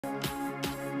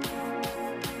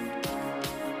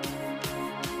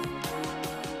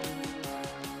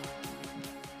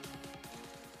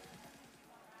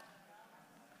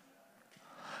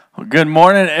Good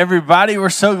morning, everybody. We're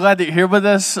so glad that you're here with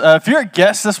us. If you're a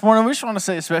guest this morning, we just want to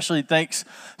say especially thanks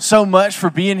so much for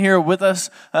being here with us,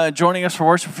 joining us for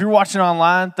worship. If you're watching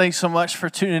online, thanks so much for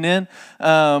tuning in.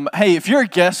 Hey, if you're a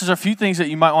guest, there's a few things that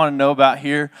you might want to know about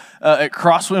here at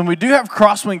Crosswind. We do have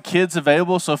Crosswind Kids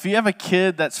available, so if you have a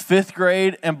kid that's 5th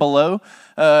grade and below,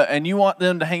 and you want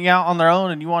them to hang out on their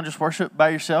own and you want to just worship by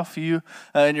yourself, you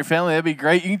and your family, that'd be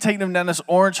great. You can take them down this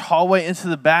orange hallway into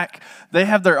the back. They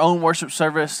have their own worship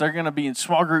service. They're going to be in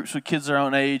small groups with kids their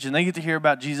own age, and they get to hear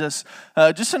about Jesus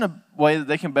just in a way that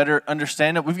they can better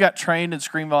understand it. We've got trained and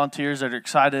screen volunteers that are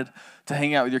excited to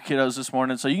hang out with your kiddos this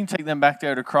morning, so you can take them back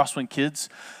there to Crosswind Kids.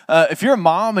 If you're a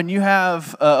mom and you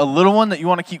have a little one that you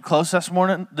want to keep close this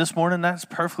morning, that's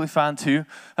perfectly fine too.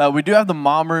 We do have the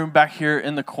mom room back here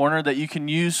in the corner that you can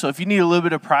use, so if you need a little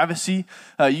bit of privacy,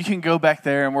 you can go back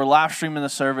there, and we're live streaming the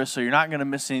service, so you're not going to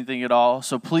miss anything at all.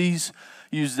 So please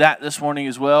use that this morning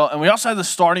as well. And we also have the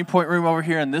starting point room over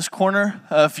here in this corner.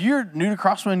 If you're new to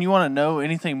Crosswind, you want to know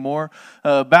anything more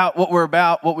about what we're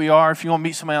about, what we are, if you want to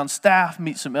meet somebody on staff,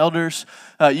 meet some elders,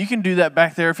 you can do that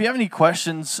back there. If you have any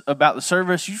questions about the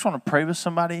service, you just want to pray with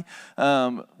somebody,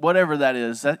 whatever that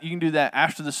is, you can do that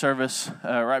after the service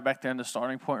right back there in the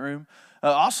starting point room.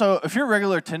 Also, if you're a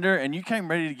regular attender and you came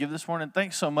ready to give this morning,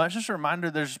 thanks so much. Just a reminder,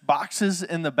 there's boxes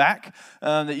in the back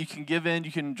that you can give in.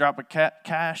 You can drop a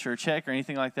cash or a check or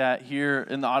anything like that here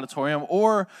in the auditorium,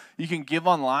 or you can give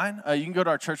online. You can go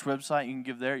to our church website. You can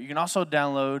give there. You can also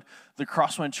download the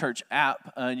Crosswind Church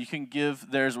app, and you can give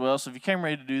there as well. So if you came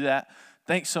ready to do that,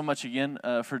 thanks so much again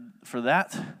for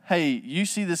that. Hey, you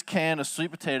see this can of sweet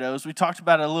potatoes. We talked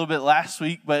about it a little bit last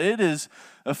week, but it is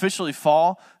officially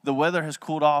fall. The weather has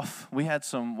cooled off. We had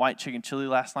some white chicken chili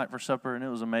last night for supper, and it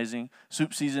was amazing.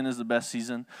 Soup season is the best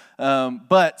season.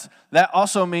 But that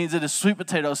also means it is sweet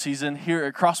potato season here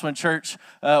at Crosswind Church.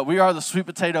 We are the sweet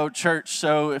potato church.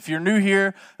 So if you're new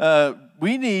here,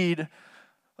 we need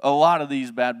a lot of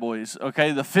these bad boys,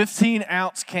 okay? The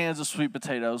 15-ounce cans of sweet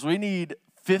potatoes. We need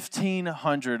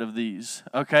 1,500 of these,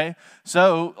 okay?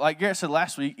 So, like Garrett said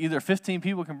last week, either 15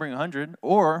 people can bring 100,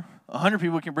 or 100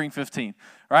 people can bring 15,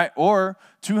 right? Or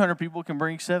 200 people can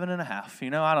bring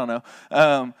 7.5, I don't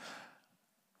know.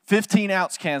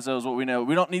 15-ounce cans, though, is what we know.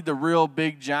 We don't need the real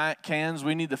big, giant cans.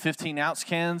 We need the 15-ounce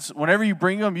cans. Whenever you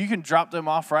bring them, you can drop them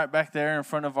off right back there in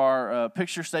front of our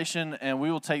picture station, and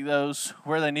we will take those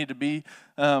where they need to be.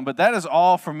 But that is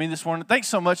all from me this morning. Thanks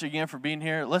so much again for being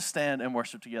here. Let's stand and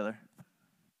worship together.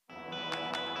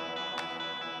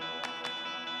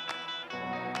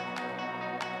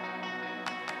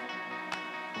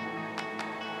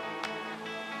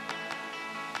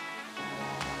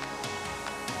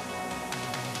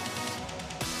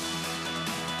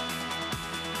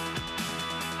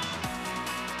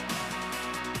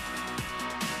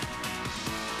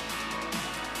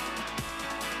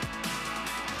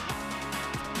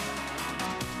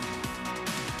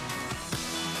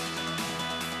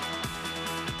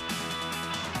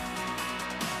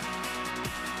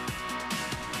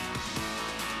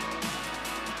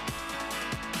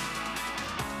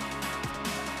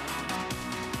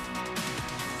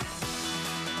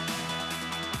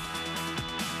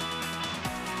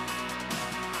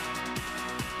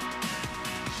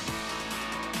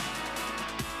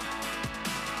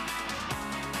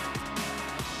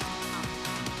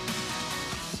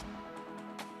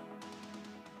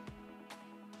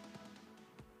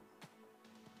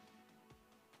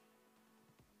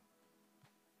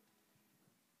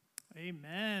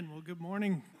 Amen. Well, good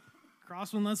morning,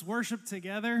 Crosswind. Let's worship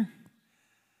together.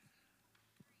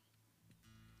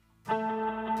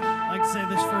 I like to say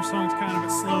this first song's kind of a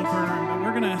slow burn, but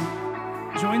we're going to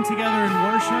join together in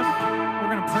worship. We're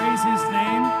going to praise His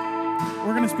name.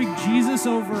 We're going to speak Jesus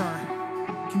over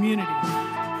our community.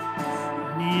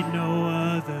 Need no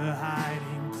other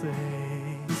hiding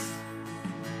place.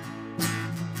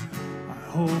 Our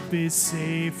hope is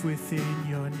safe within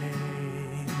your name.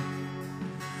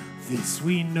 This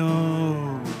we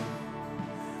know,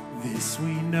 this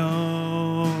we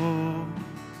know,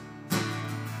 the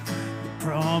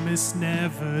promise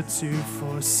never to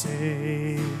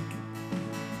forsake.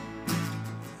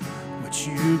 What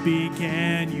you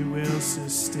began, you will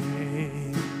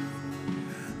sustain.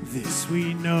 This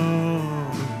we know,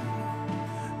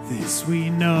 this we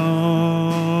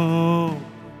know.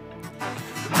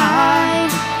 I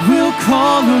will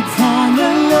call upon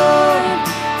the Lord,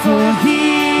 for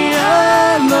He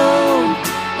alone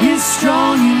is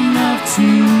strong enough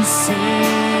to save.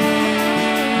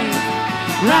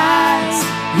 Rise,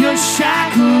 your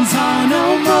shackles are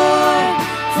no more,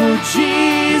 for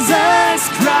Jesus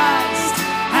Christ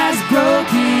has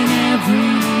broken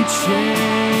every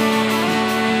chain.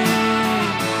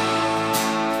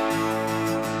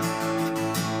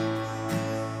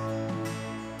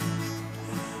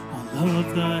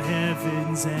 of the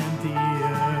heavens and the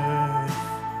earth.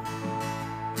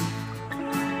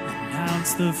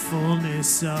 Announce the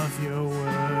fullness of your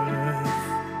worth.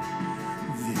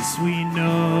 This we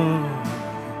know,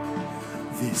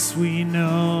 this we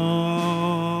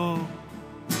know.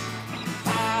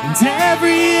 And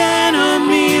every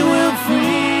enemy will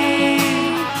flee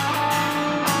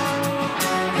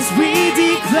as we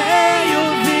declare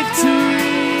your victory.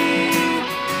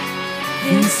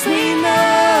 This we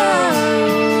know,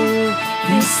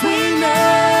 this we know.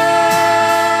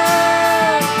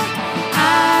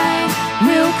 I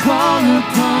will call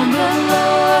upon the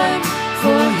Lord,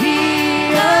 for He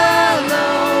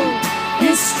alone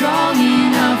is strong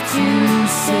enough to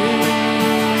save.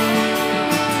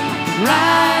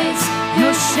 Rise,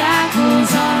 your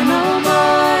shackles are no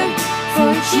more,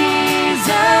 for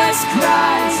Jesus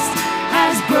Christ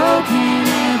has broken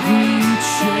every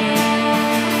chain.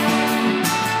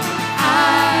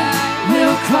 I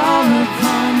will call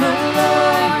upon the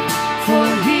Lord, for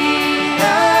He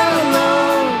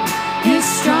alone is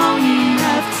strong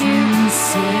enough to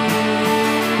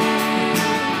save.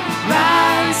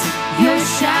 Rise, your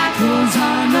shackles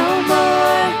are no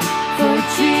more, for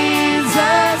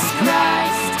Jesus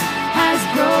Christ has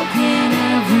broken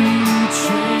every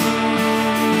chain.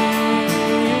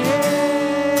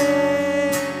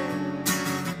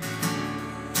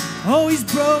 Oh, He's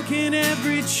broken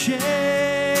every chain.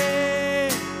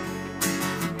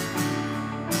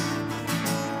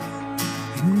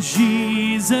 In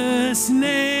Jesus'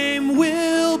 name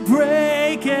will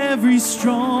break every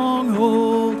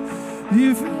stronghold.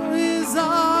 If is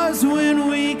ours when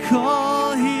we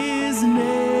call His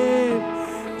name.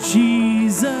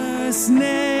 Jesus'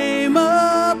 name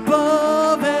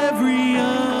above every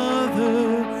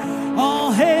other.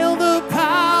 All hail the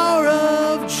power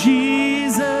of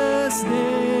Jesus'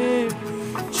 name.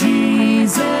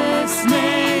 Jesus'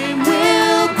 name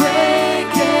will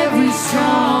break every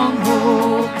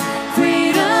stronghold.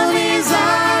 Freedom is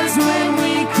ours when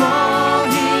we call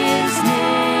His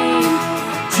name.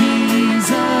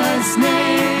 Jesus'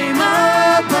 name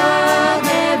above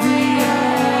every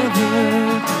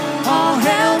other. All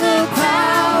hail the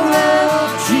power of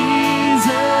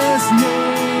Jesus'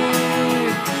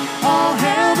 name. All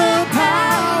hail the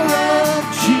power of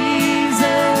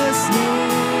Jesus' name.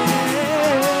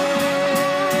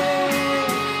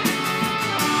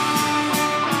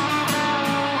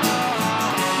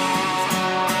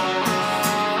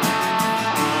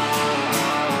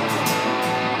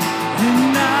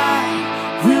 And I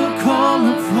will call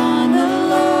upon the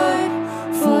Lord,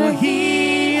 for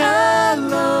He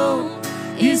alone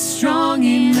is strong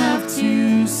enough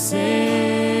to save.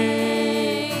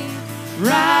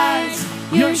 Rise,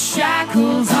 your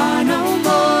shackles are no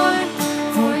more,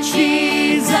 for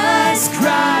Jesus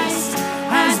Christ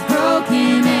has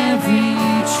broken every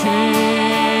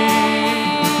chain.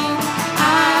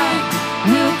 I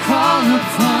will call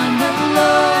upon the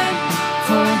Lord,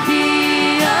 for He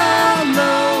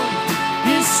alone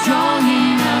is strong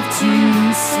enough to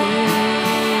save.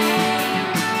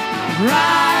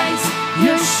 Rise,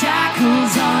 your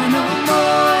shackles are no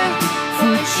more,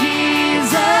 for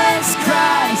Jesus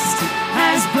Christ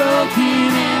has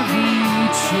broken every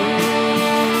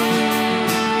chain.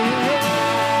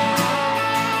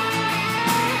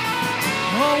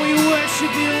 Oh, we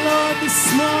worship you, Lord, this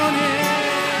morning.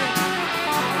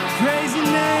 Praise your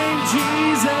name,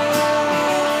 Jesus.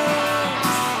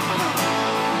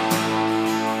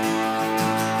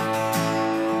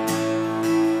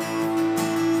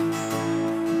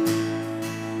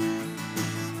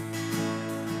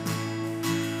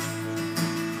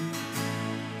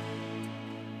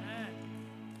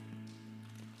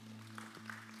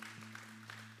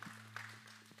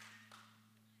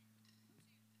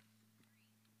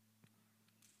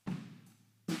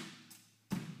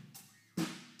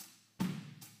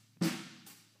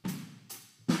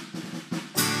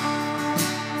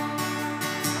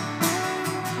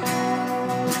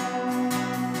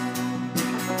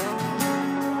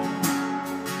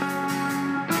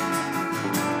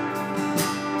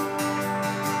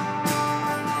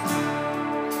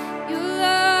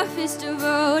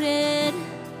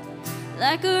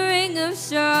 Like a ring of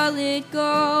solid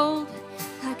gold,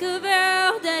 like a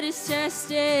vow that is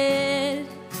tested,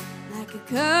 like a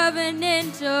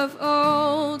covenant of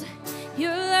old.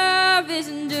 Your love is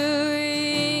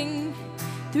enduring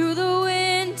through the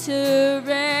winter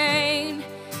rain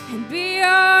and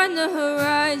beyond the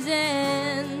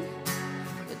horizon,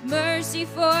 with mercy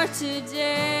for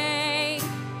today.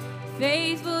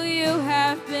 Faithful you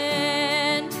have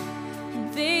been,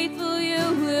 and faithful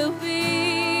you will be.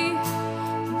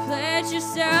 You pledge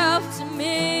yourself to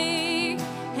me.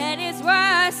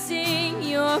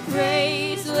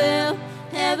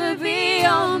 be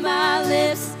on my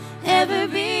lips, ever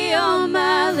be on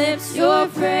my lips. Your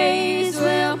praise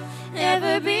will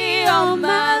ever be on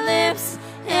my lips,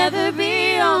 ever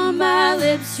be on my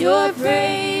lips. Your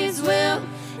praise will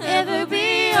ever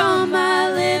be on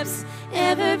my lips,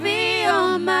 ever be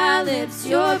on my lips.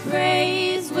 Your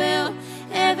praise will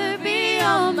ever be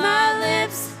on my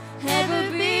lips,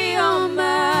 ever be on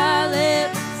my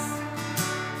lips.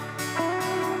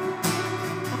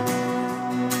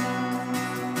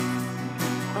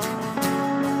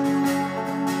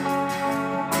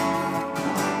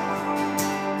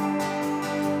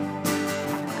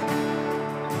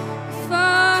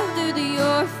 Father, the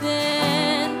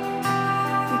orphan,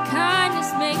 your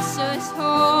kindness makes us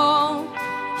whole.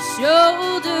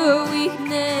 Shoulder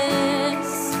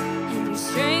weakness, and your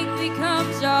strength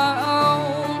becomes our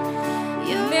own.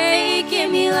 You're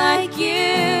making me like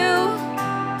you,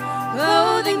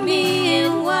 clothing me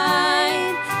in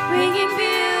white, bringing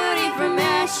beauty from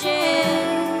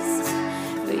ashes.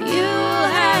 For you will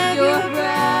have your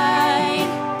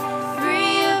bride,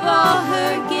 free of all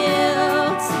her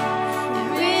guilt, and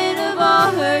rid of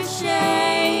all her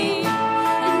shame,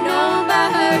 and known by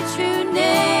her true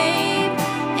name.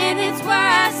 And it's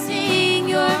why I sing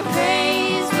your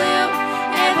praise will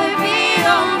ever be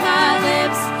on my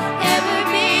lips, ever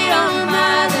be on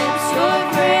my lips. Your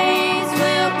praise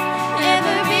will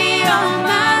ever be on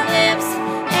my lips,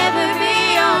 ever be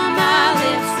on my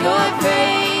lips. Your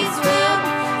praise will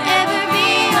ever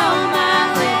be on my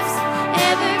lips,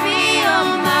 ever be on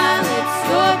my lips.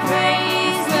 Your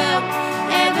praise will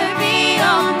ever be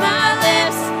on my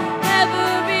lips, ever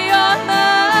be on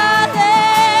my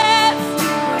lips.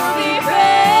 Will be praised,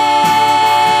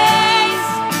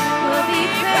 will be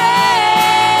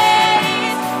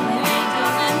praised. When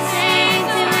angels and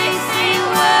saints and we sing,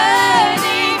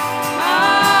 worthy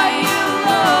are you,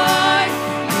 Lord.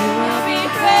 You will be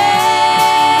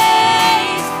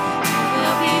praised, you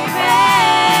will be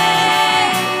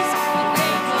praised. When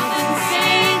angels and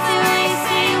saints and we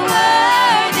sing,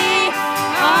 worthy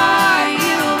are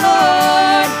you,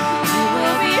 Lord. You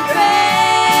will be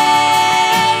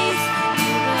praised,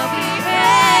 you will be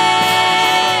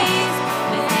praised.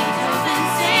 When angels and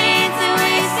saints and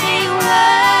we sing,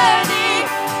 worthy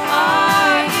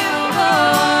are you,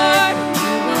 Lord.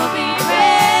 You will be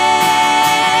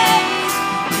praised,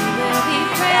 you will be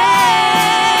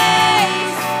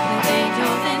praised. With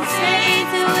angels and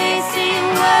saints and we sing,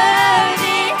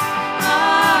 worthy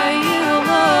are you,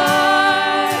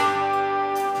 Lord.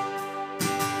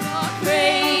 Your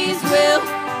praise will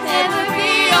ever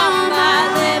be on my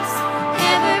lips,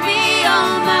 ever be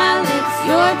on my lips.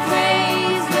 Your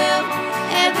praise will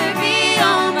ever be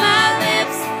on my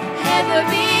lips, ever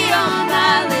be on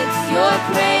my lips. Your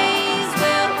praise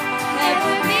will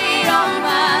ever be on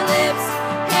my lips,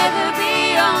 ever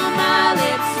be on my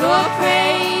lips. Your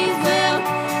praise will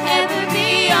ever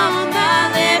be on my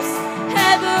lips,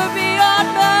 ever be on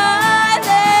my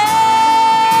lips.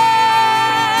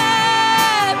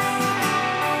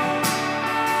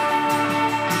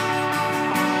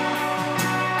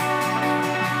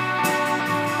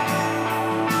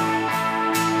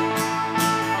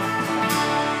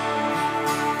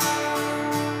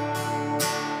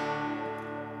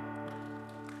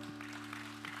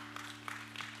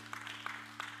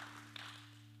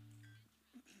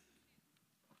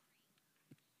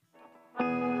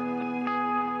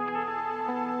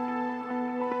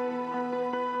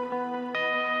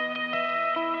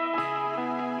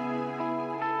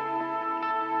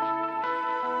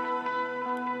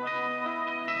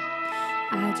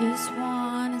 I just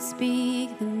want to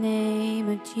speak the name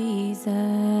of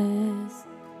Jesus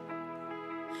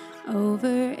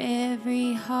over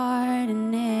every heart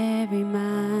and every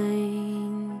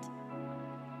mind.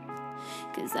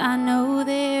 'Cause I know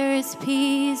there is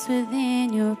peace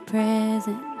within your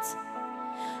presence.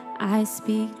 I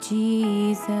speak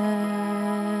Jesus.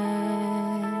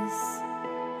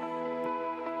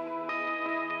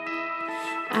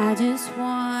 I just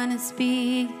want to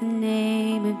speak the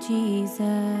name of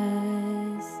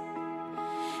Jesus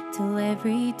till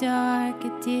every dark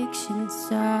addiction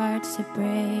starts to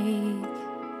break,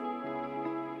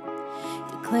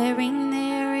 declaring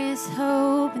there is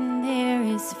hope and there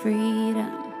is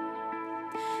freedom.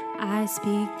 I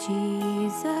speak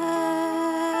Jesus,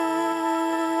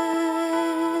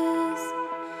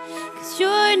 'cause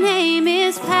your name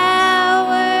is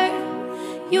power,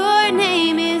 your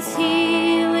name is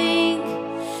healing,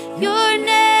 your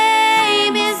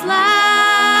name is life.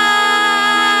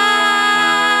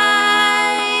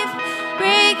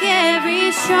 Break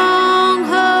every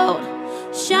stronghold,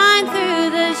 shine through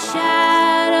the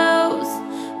shadows,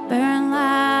 burn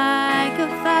like a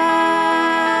fire.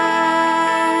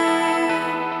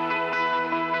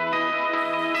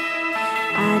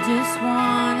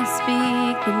 want to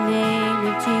speak the name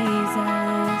of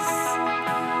Jesus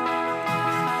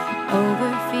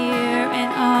over fear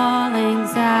and all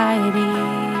anxiety.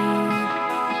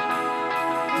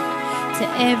 To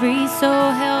every soul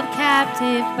held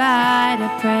captive by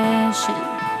depression,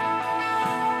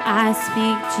 I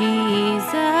speak Jesus.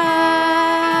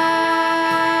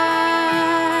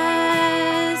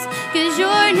 'Cause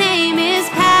your name is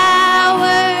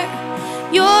power,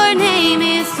 your name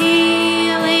is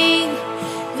healing,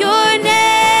 your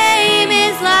name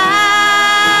is life.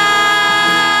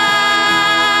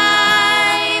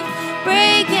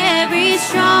 Break every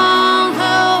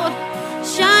stronghold,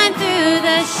 shine through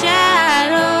the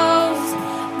shadows,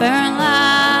 burn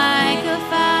like a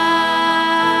fire.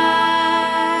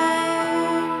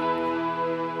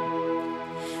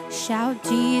 Shout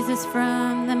Jesus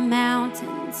from the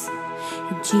mountains,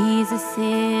 and Jesus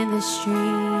in the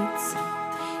streets,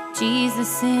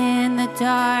 Jesus in the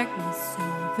darkness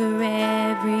over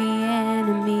every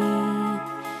enemy.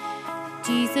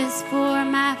 Jesus for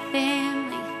my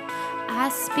family, I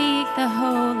speak the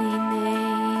holy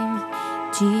name,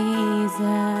 Jesus.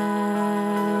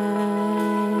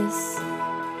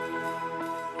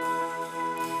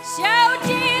 Shout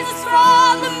Jesus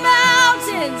from the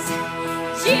mountains,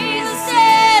 Jesus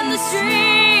in the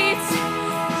streets,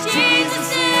 Jesus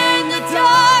in the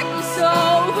darkness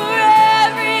over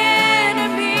every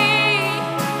enemy.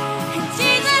 And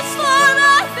Jesus for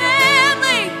my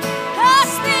family, I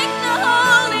speak the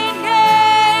holy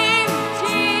name,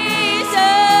 Jesus.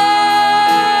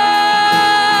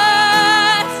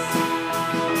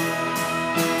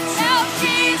 Shout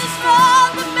Jesus from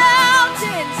the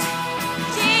mountains,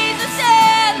 Jesus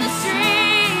in the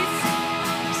streets,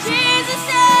 Jesus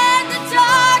in the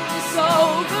darkness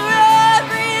over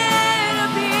every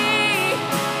enemy.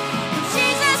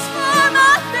 Jesus for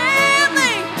my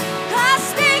family, I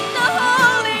speak the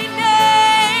holy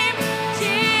name,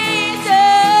 Jesus.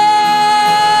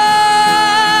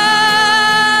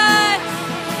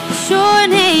 Your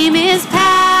name is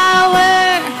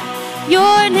power,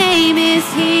 your name is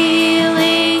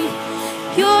healing,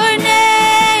 your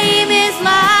name is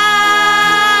life.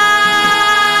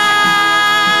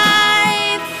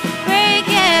 Break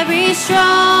every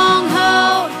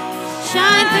stronghold,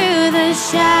 shine through the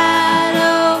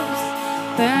shadows,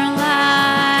 burn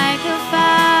like a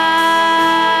fire.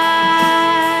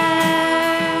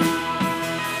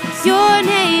 Your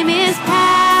name is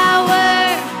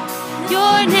power,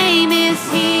 your name is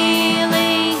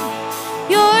healing,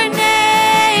 your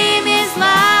name is life.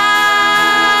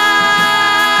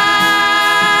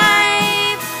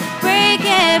 Break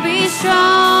every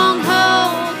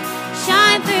stronghold,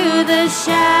 shine through the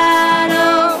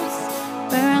shadows,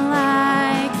 burn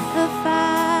like the fire.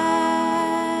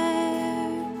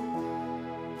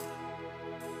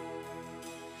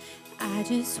 I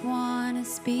just want to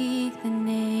speak the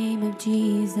name of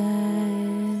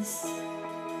Jesus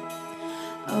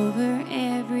over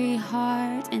every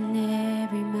heart and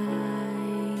every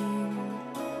mind.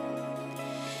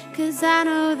 'Cause I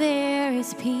know there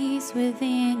is peace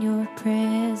within your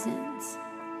presence.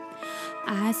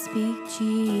 I speak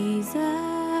Jesus.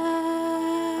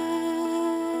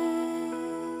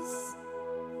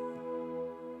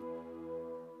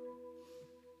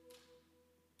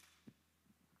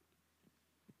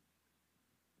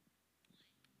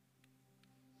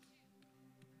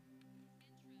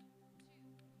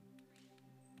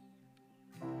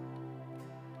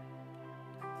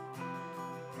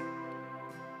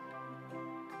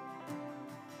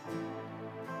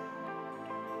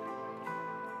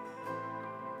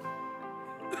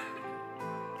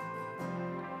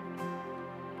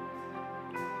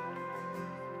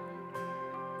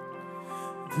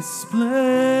 The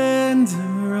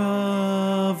splendor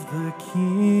of the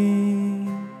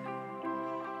King,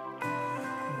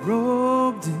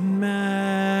 robed in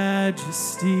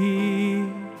majesty.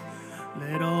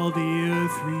 Let all the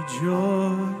earth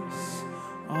rejoice,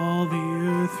 all the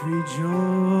earth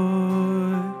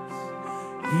rejoice.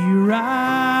 He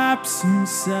wraps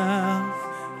himself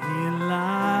in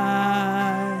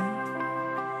light,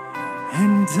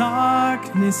 and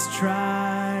darkness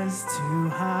tries to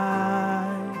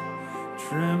hide.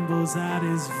 Trembles at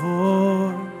his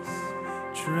voice,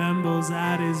 trembles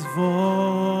at his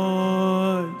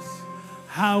voice.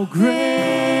 How great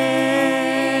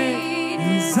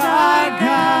is our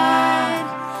God?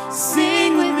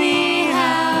 Sing with me,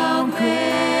 how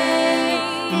great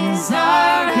is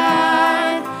our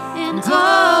God? And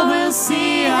all will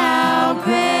see how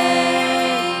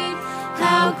great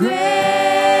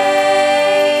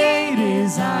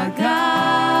is our God.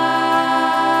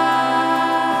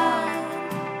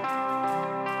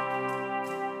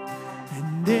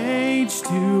 and age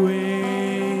to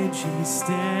age he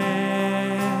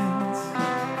stands,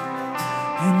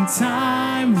 and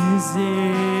time is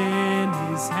in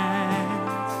his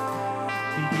hands,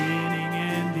 beginning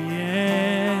and the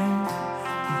end,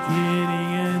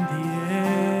 beginning and the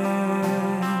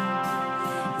end.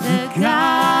 The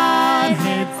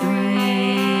Godhead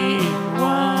three in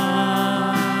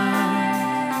one,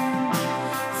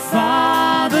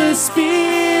 Father,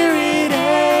 Spirit,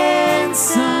 and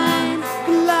Son,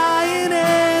 the Lion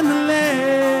and the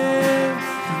Lamb,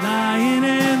 the Lion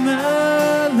and the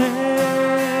Lamb.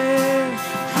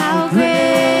 How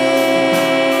great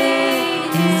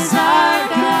is our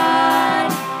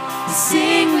God?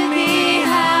 Sing with me,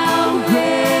 how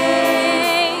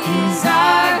great is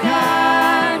our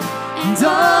God? And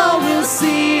all will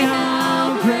see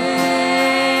how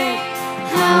great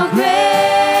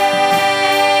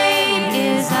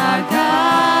is our God.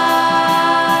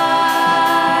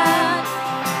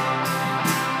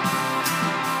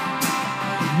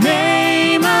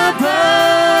 Name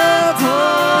above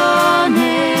all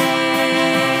names,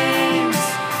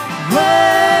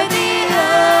 worthy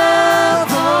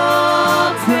of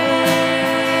all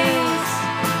praise.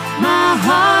 My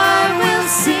heart will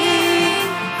sing,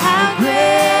 how great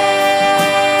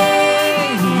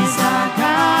is our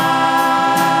God.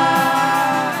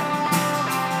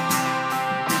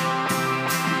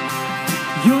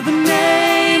 You're the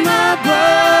name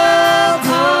above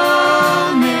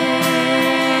all names,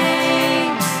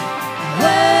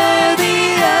 worthy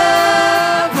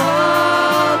of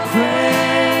all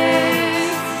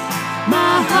praise.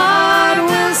 My heart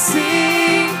will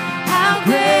sing, how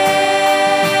great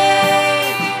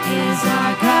is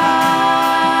our God.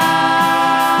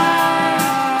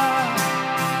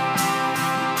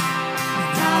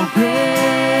 How great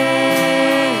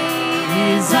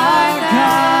is our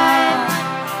God?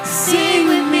 Sing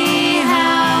with me,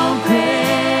 how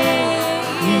great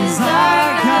is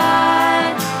our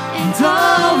God? And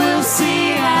all will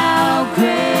see how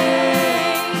great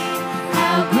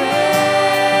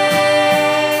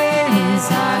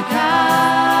is our God.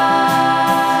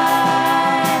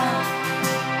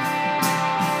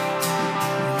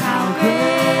 How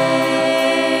great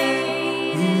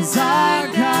is our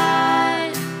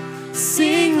God?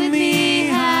 Sing with me,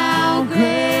 how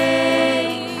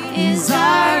great is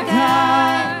our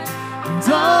God? And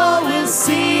all will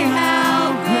see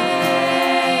how great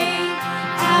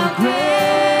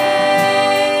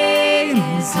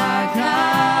is our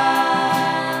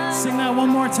God. Sing that one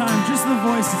more time, just the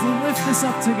voices. Lift this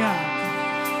up to God.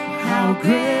 How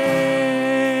great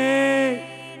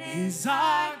is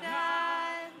our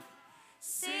God?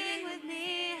 Sing with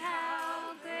me,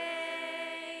 how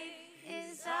great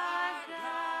is our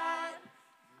God.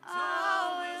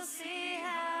 All will see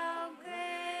how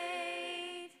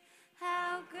great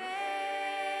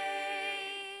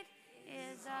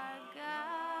is our God.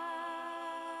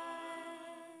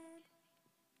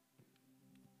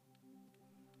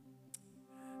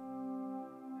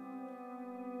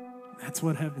 That's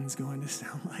what heaven's going to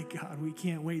sound like, God. We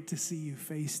can't wait to see you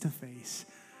face to face,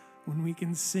 when we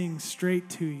can sing straight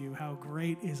to you, how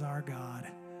great is our God.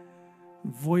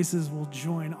 Voices will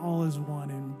join all as one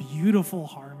in beautiful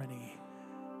harmony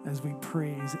as we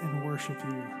praise and worship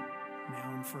you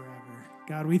now and forever.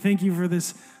 God, we thank you for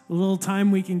this little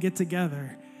time we can get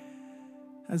together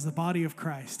as the body of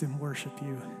Christ and worship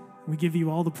you. We give you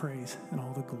all the praise and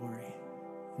all the glory.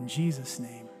 In Jesus'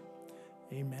 name,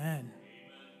 amen.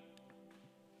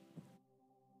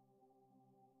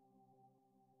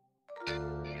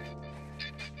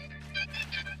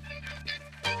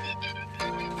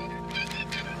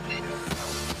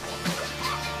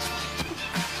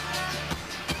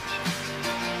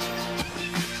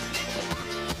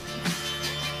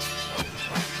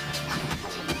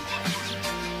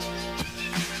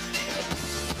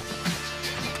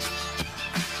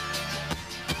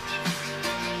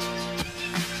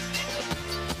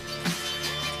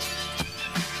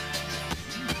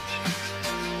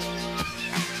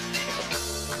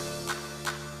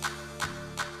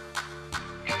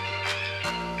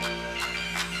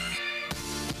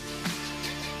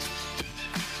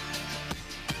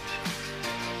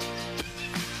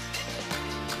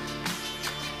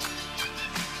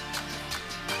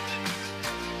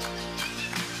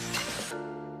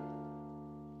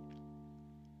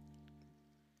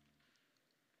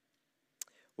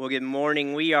 Well, good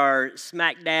morning. We are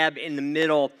smack dab in the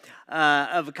middle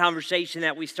of a conversation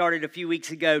that we started a few weeks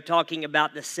ago talking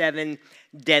about the 7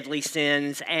 deadly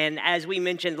sins. And as we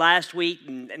mentioned last week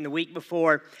and the week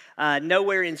before,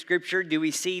 nowhere in Scripture do we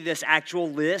see this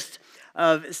actual list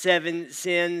of 7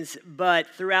 sins, but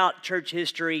throughout church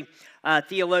history,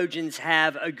 theologians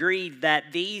have agreed that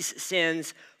these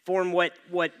sins form what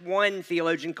one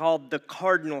theologian called the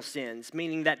cardinal sins,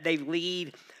 meaning that they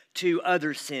lead to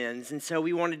other sins. And so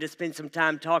we wanted to spend some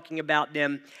time talking about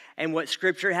them and what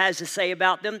Scripture has to say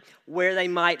about them, where they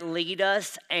might lead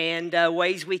us, and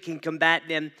ways we can combat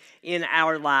them in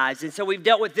our lives. And so we've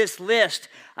dealt with this list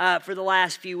for the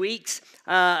last few weeks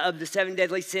of the 7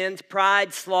 deadly sins: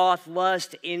 pride, sloth,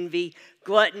 lust, envy,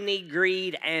 gluttony,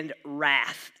 greed, and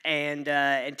wrath. And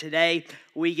today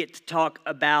we get to talk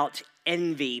about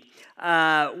envy,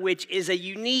 which is a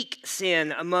unique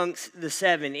sin amongst the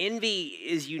 7. Envy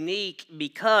is unique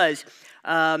because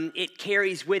it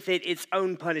carries with it its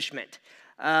own punishment.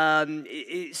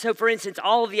 So, for instance,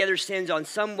 all of the other sins on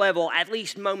some level, at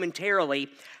least momentarily,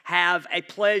 have a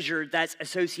pleasure that's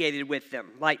associated with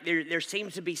them. Like there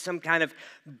seems to be some kind of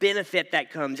benefit that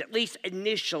comes, at least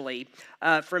initially,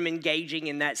 from engaging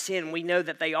in that sin. We know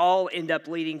that they all end up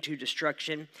leading to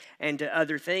destruction and to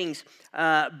other things.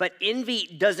 But envy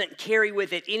doesn't carry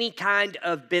with it any kind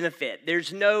of benefit.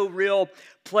 There's no real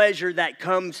pleasure that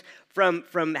comes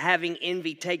from having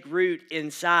envy take root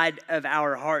inside of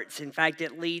our hearts. In fact,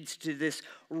 it leads to this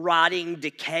rotting,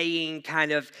 decaying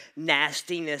kind of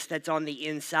nastiness that's on the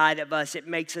inside of us. It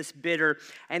makes us bitter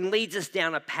and leads us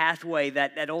down a pathway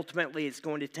that ultimately is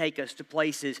going to take us to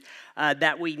places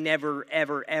that we never,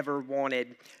 ever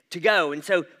wanted to go. And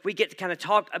so we get to kind of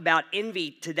talk about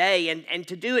envy today, and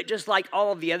to do it just like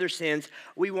all of the other sins,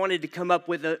 we wanted to come up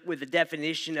with a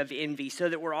definition of envy so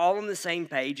that we're all on the same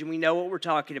page and we know what we're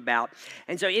talking about.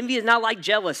 And so envy is not like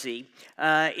jealousy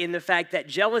in the fact that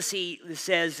jealousy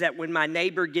says that when my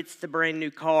neighbor gets the brand new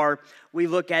car, we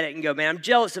look at it and go, man, I'm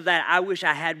jealous of that. I wish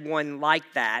I had one like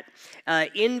that.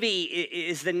 Envy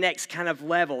is the next kind of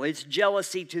level. It's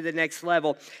jealousy to the next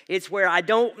level. It's where I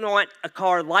don't want a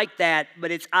car like that,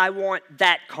 but it's I want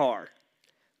that car,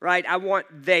 right? I want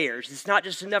theirs. It's not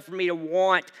just enough for me to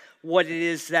want what it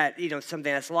is that,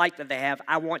 something that's like that they have.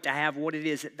 I want to have what it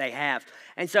is that they have.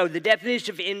 And so the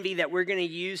definition of envy that we're going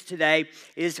to use today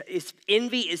is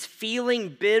envy is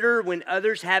feeling bitter when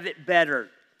others have it better.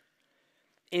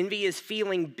 Envy is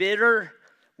feeling bitter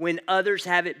when others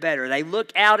have it better. They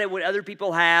look out at what other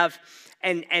people have,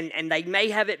 and they may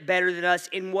have it better than us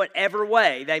in whatever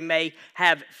way. They may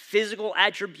have physical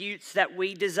attributes that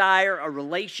we desire, a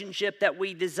relationship that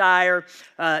we desire.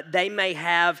 They may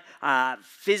have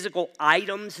physical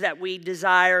items that we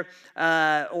desire,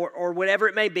 or whatever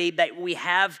it may be. They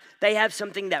have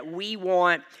something that we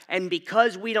want, and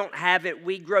because we don't have it,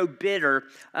 we grow bitter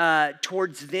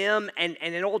towards them and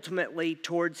ultimately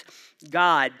towards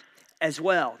God as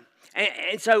well.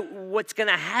 And so what's going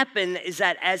to happen is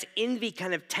that as envy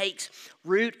kind of takes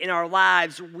root in our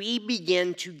lives, we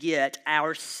begin to get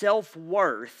our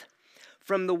self-worth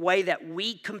from the way that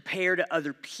we compare to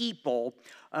other people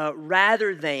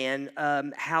rather than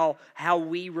how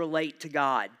we relate to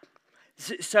God.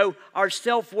 So our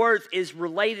self-worth is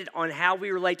related on how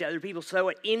we relate to other people. So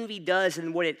what envy does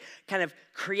and what it kind of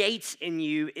creates in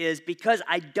you is because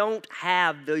I don't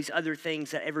have those other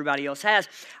things that everybody else has,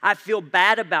 I feel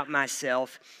bad about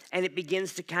myself, and it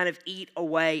begins to kind of eat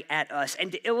away at us.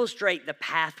 And to illustrate the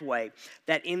pathway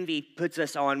that envy puts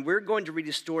us on, we're going to read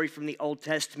a story from the Old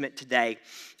Testament today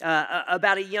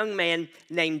about a young man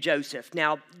named Joseph.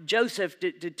 Now, Joseph,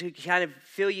 to kind of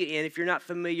fill you in, if you're not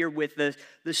familiar with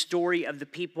the story of the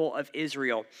people of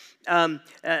Israel,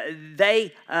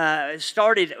 they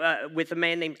started with a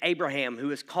man named Abraham, who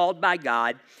was called by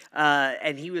God,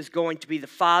 and he was going to be the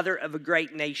father of a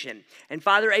great nation. And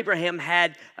Father Abraham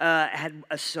had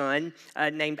a son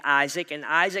named Isaac, and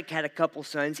Isaac had a couple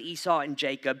sons, Esau and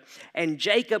Jacob. And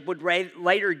Jacob would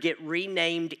later get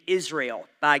renamed Israel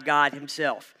by God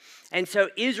himself. And so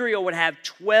Israel would have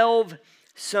 12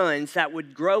 sons that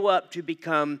would grow up to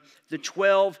become the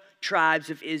 12 tribes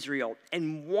of Israel.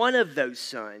 And one of those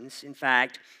sons, in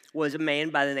fact, was a man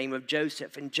by the name of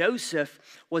Joseph. And Joseph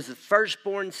was the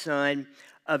firstborn son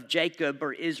of Jacob,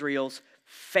 or Israel's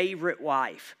favorite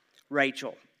wife,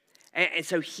 Rachel. And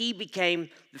so he became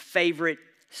the favorite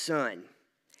son.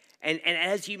 And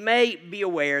as you may be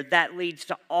aware, that leads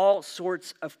to all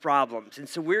sorts of problems. And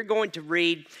so we're going to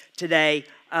read today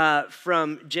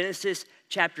from Genesis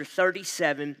chapter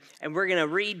 37, and we're going to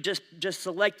read just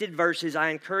selected verses. I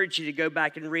encourage you to go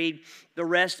back and read the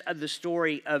rest of the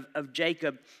story of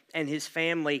Jacob and his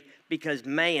family, because,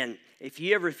 man, if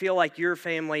you ever feel like your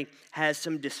family has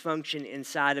some dysfunction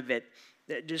inside of it,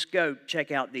 just go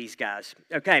check out these guys.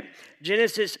 Okay,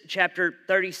 Genesis chapter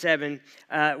 37,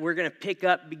 we're going to pick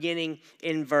up beginning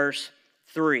in verse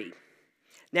 3.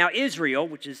 Now Israel,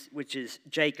 which is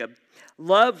Jacob,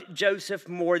 loved Joseph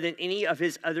more than any of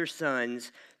his other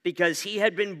sons because he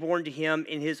had been born to him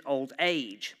in his old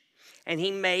age. And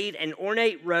he made an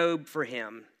ornate robe for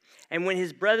him. And when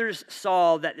his brothers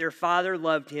saw that their father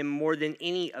loved him more than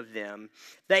any of them,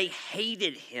 they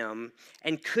hated him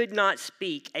and could not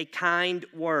speak a kind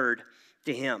word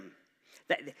to him.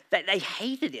 They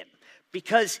hated him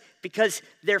because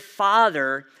their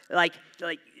father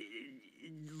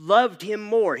loved him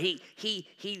more. He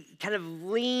kind of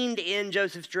leaned in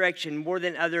Joseph's direction more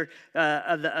than other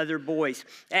of the other boys.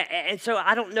 And so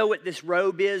I don't know what this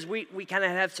robe is. We kind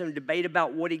of have some debate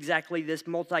about what exactly this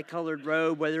multicolored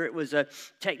robe, whether it was a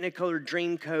Technicolor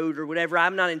Dreamcoat or whatever.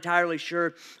 I'm not entirely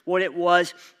sure what it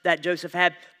was that Joseph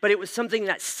had, but it was something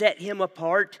that set him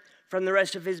apart from the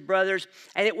rest of his brothers,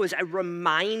 and it was a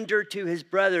reminder to his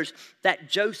brothers that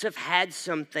Joseph had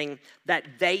something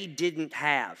that they didn't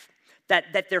have.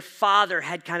 That their father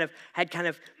had kind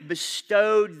of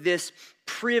bestowed this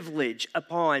privilege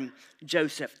upon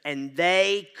Joseph, and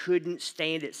they couldn't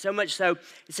stand it. So much so,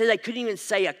 it says they couldn't even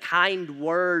say a kind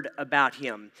word about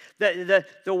him. The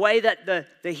way that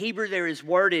the Hebrew there is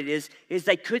worded is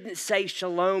they couldn't say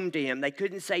shalom to him. They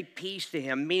couldn't say peace to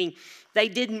him, meaning they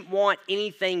didn't want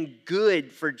anything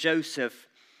good for Joseph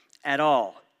at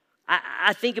all.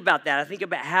 I think about that. I think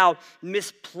about how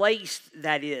misplaced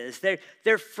that is.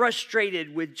 They're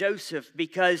frustrated with Joseph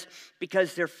because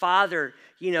their father,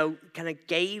 kind of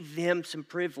gave them some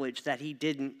privilege that he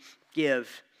didn't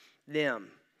give them.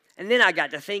 And then I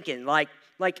got to thinking, like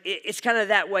it's kind of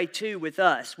that way too with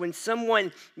us. When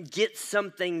someone gets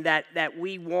something that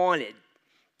we wanted,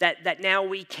 that now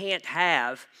we can't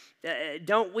have,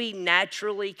 don't we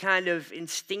naturally kind of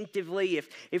instinctively,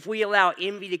 if we allow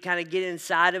envy to kind of get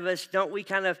inside of us, don't we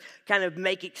kind of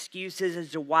make excuses as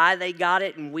to why they got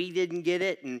it and we didn't get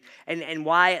it, and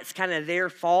why it's kind of their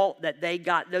fault that they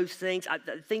got those things?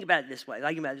 Think about it this way.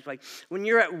 When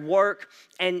you're at work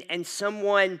and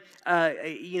someone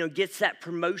gets that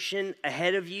promotion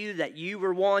ahead of you that you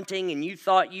were wanting and you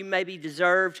thought you maybe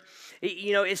deserved,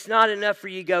 it's not enough for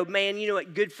you to go, man, you know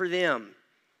what, good for them.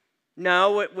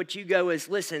 No, what you go is,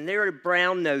 listen, they're a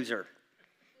brown noser,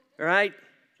 right?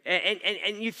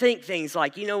 And you think things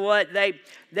like, you know what, they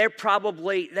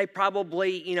probably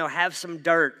have some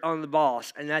dirt on the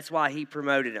boss, and that's why he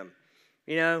promoted them,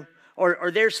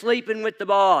 Or they're sleeping with the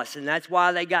boss, and that's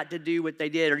why they got to do what they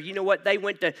did. Or you know what, they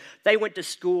went to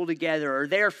school together, or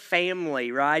their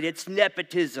family, right? It's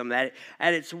nepotism at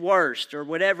its worst, or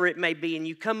whatever it may be. And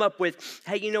you come up with,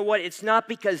 hey, you know what? It's not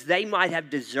because they might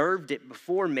have deserved it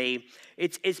before me.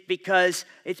 It's because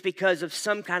of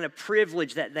some kind of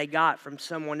privilege that they got from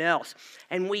someone else,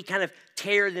 and we kind of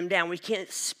tear them down. We can't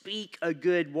speak a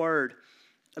good word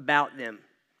about them.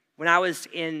 When I was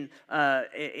a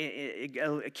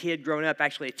kid growing up,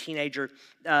 actually a teenager,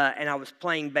 and I was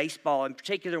playing baseball, in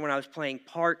particular when I was playing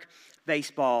park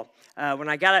baseball, when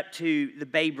I got up to the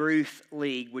Babe Ruth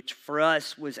League, which for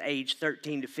us was age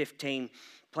 13 to 15,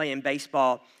 playing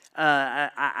baseball,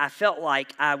 I felt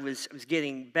like I was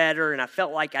getting better, and I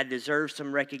felt like I deserved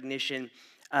some recognition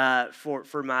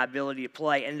for my ability to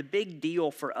play. And the big deal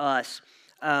for us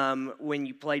when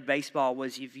you played baseball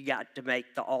was if you got to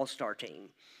make the all-star team.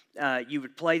 You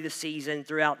would play the season,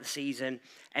 throughout the season,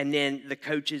 and then the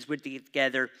coaches would get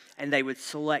together and they would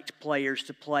select players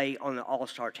to play on the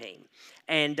all-star team.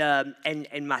 And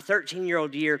my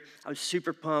 13-year-old year, I was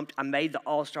super pumped. I made the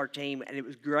all-star team, and it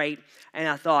was great. And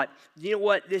I thought, you know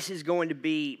what? This is going to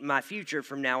be my future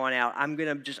from now on out. I'm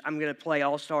gonna play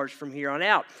all-stars from here on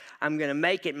out. I'm gonna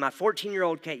make it. My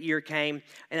 14-year-old year came,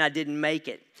 and I didn't make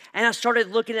it. And I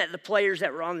started looking at the players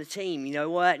that were on the team, you know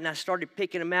what? And I started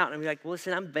picking them out, and I'm like, well,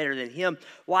 listen, I'm better than him.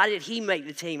 Why did he make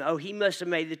the team? Oh, he must have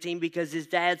made the team because his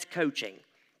dad's coaching.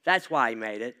 That's why he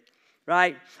made it,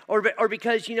 right? Or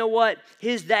because, you know what?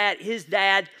 His dad,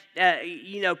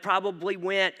 probably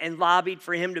went and lobbied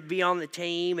for him to be on the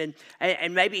team,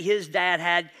 and maybe his dad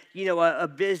had, a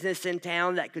business in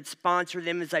town that could sponsor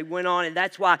them as they went on, and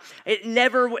that's why it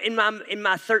never in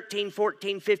my 13,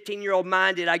 14, 15-year-old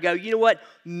mind did I go, you know what?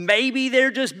 Maybe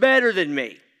they're just better than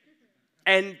me.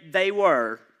 And they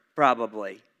were,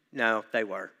 probably. No, they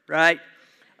were, right?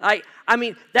 I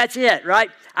mean, that's it, right?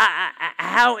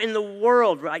 How in the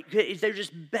world, right? They're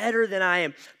just better than I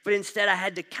am. But instead, I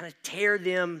had to kind of tear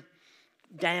them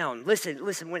down. Listen,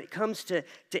 when it comes to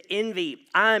envy,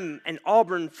 I'm an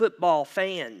Auburn football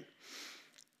fan.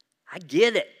 I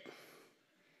get it,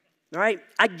 right?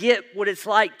 I get what it's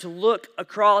like to look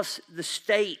across the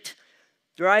state,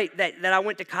 right? That I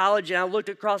went to college, and I looked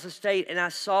across the state, and I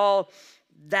saw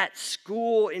that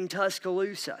school in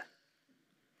Tuscaloosa.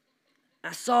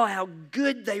 I saw how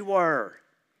good they were.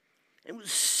 It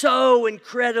was so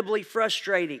incredibly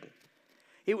frustrating.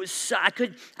 It was so, I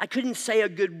couldn't say a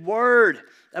good word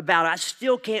about it. I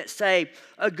still can't say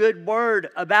a good word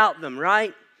about them,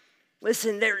 right?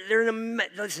 Listen,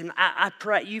 listen. I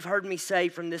pray. You've heard me say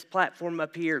from this platform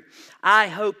up here, I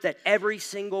hope that every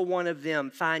single one of them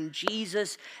find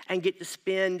Jesus and get to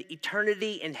spend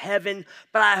eternity in heaven.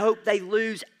 But I hope they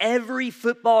lose every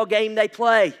football game they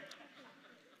play.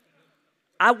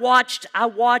 I watched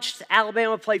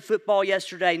Alabama play football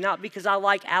yesterday, not because I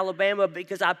like Alabama, but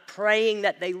because I'm praying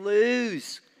that they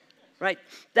lose, right?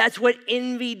 That's what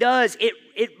envy does.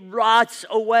 It rots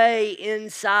away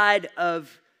inside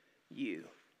of you.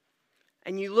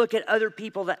 And you look at other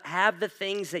people that have the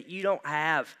things that you don't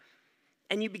have,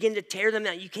 and you begin to tear them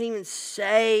down. You can't even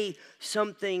say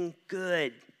something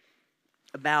good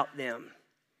about them.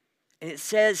 And it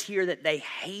says here that they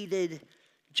hated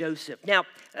Joseph. Now,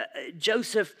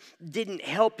 Joseph didn't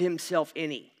help himself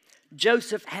any.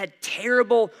 Joseph had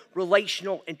terrible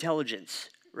relational intelligence,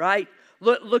 right?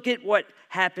 Look at what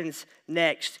happens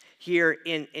next here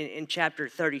in chapter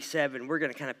 37. We're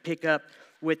going to kind of pick up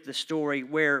with the story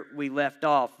where we left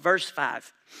off. Verse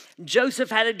 5. Joseph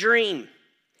had a dream,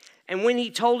 and when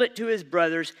he told it to his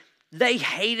brothers, they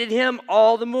hated him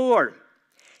all the more.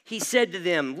 He said to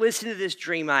them, listen to this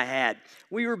dream I had.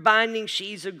 We were binding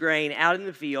sheaves of grain out in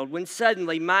the field when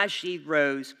suddenly my sheaf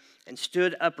rose and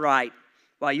stood upright,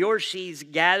 while your sheaves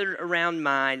gathered around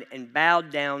mine and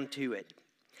bowed down to it.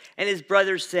 And his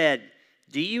brothers said,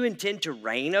 do you intend to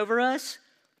reign over us?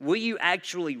 Will you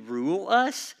actually rule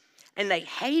us? And they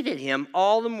hated him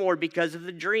all the more because of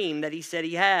the dream that he said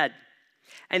he had.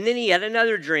 And then he had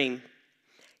another dream.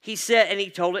 He said, and he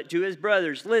told it to his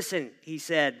brothers. Listen, he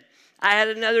said, I had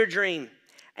another dream,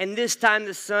 and this time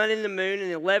the sun and the moon and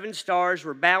the 11 stars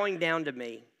were bowing down to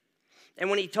me. And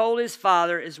when he told his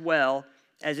father as well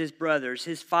as his brothers,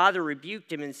 his father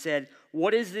rebuked him and said,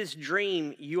 what is this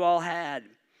dream you all had?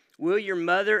 Will your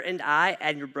mother and I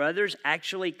and your brothers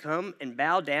actually come and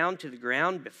bow down to the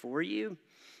ground before you?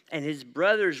 And his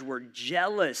brothers were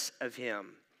jealous of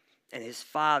him, and his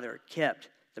father kept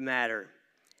the matter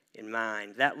in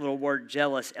mind. That little word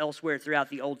jealous elsewhere throughout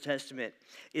the Old Testament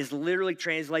is literally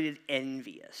translated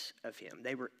envious of him.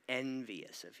 They were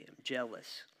envious of him,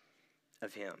 jealous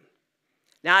of him.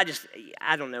 Now,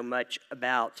 I don't know much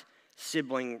about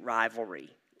sibling rivalry,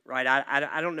 right?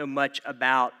 I don't know much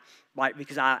about, like,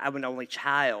 because I'm an only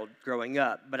child growing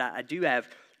up, but I do have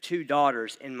 2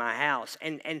 daughters in my house.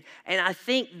 And I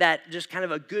think that just kind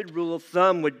of a good rule of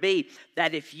thumb would be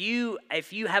that if you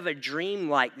have a dream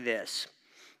like this,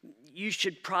 you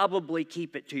should probably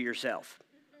keep it to yourself.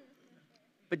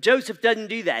 But Joseph doesn't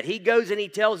do that. He goes and he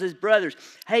tells his brothers,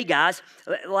 hey guys,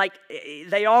 like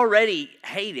they already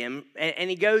hate him. And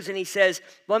he goes and he says,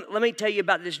 let me tell you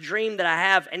about this dream that I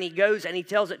have. And he goes and he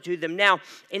tells it to them. Now,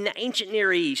 in the ancient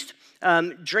Near East,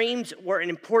 dreams were an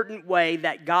important way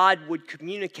that God would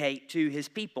communicate to his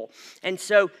people. And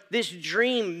so this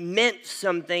dream meant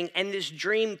something, and this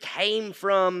dream came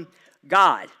from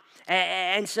God.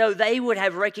 And so they would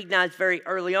have recognized very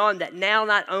early on that now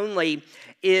not only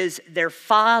is their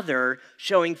father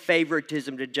showing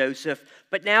favoritism to Joseph,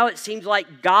 but now it seems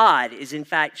like God is in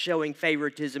fact showing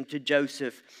favoritism to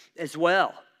Joseph as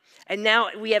well. And now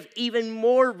we have even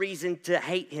more reason to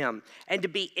hate him and to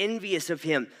be envious of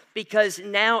him, because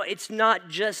now it's not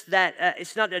just that,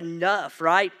 it's not enough,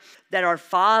 right, that our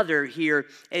father here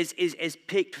is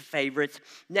picked favorites.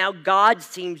 Now God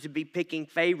seems to be picking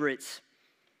favorites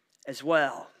as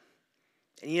well.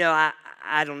 And you know,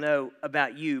 I don't know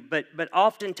about you, but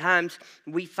oftentimes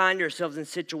we find ourselves in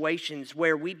situations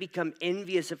where we become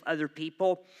envious of other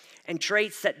people and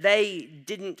traits that they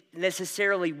didn't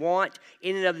necessarily want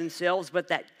in and of themselves, but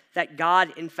that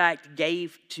God, in fact,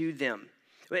 gave to them.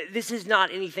 This is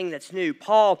not anything that's new.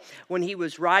 Paul, when he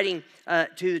was writing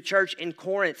to the church in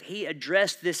Corinth, he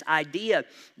addressed this idea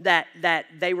that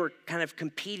they were kind of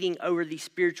competing over these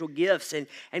spiritual gifts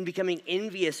and becoming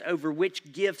envious over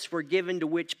which gifts were given to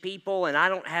which people. And I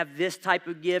don't have this type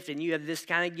of gift and you have this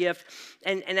kind of gift.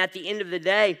 And at the end of the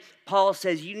day, Paul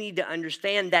says you need to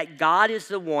understand that God is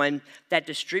the one that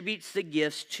distributes the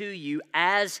gifts to you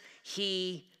as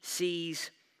he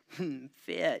sees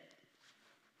fit.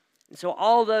 And so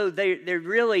although they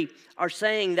really are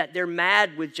saying that they're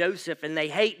mad with Joseph and they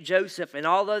hate Joseph, and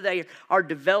although they are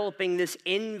developing this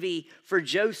envy for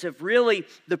Joseph, really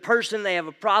the person they have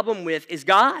a problem with is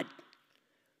God,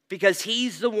 because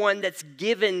he's the one that's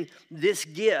given this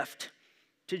gift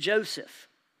to Joseph.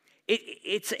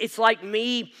 It's like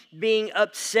me being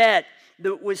upset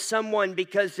with someone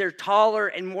because they're taller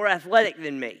and more athletic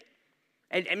than me.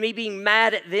 and me being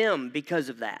mad at them because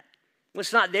of that. Well,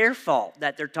 it's not their fault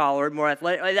that they're taller and more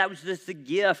athletic. That was just the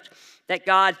gift that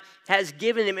God has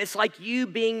given them. It's like you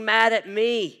being mad at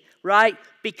me, right?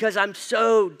 Because I'm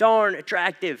so darn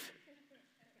attractive.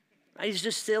 It's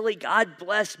just silly. God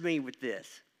blessed me with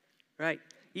this, right?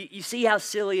 You see how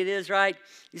silly it is, right?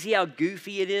 You see how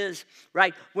goofy it is,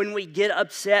 right? When we get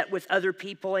upset with other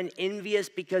people and envious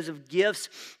because of gifts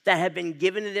that have been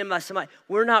given to them by somebody,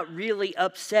 we're not really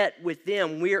upset with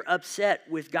them. We're upset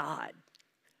with God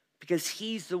because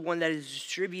He's the one that has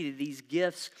distributed these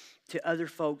gifts to other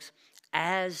folks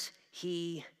as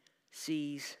He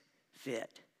sees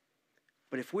fit.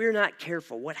 But if we're not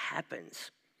careful, what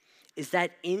happens is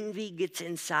that envy gets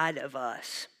inside of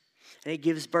us. And it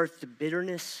gives birth to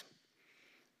bitterness.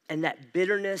 And that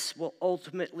bitterness will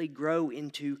ultimately grow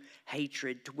into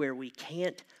hatred to where we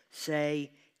can't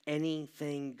say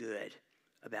anything good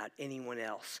about anyone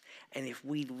else. And if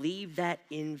we leave that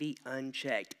envy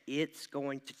unchecked, it's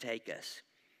going to take us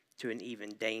to an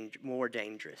even more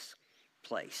dangerous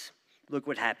place. Look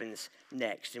what happens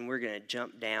next. And we're going to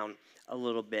jump down a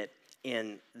little bit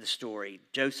in the story.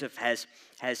 Joseph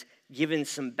has given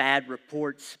some bad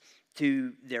reports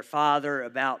to their father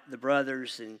about the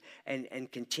brothers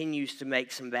and continues to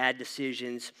make some bad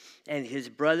decisions. And his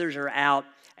brothers are out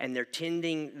and they're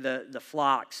tending the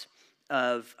flocks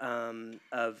of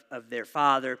their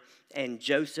father. And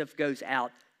Joseph goes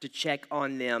out to check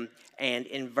on them. And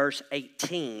in verse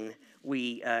 18,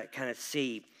 we kind of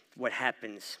see what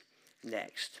happens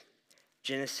next.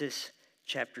 Genesis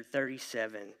chapter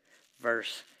 37,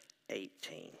 verse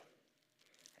 18.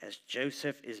 As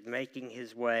Joseph is making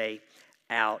his way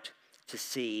out to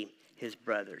see his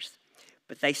brothers.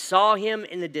 But they saw him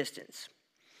in the distance,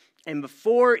 and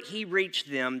before he reached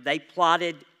them, they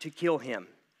plotted to kill him.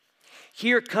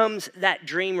 "Here comes that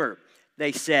dreamer,"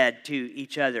 they said to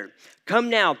each other. "Come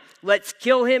now, let's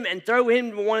kill him and throw him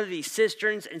into one of these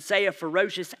cisterns and say a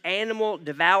ferocious animal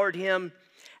devoured him,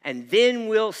 and then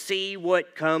we'll see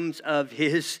what comes of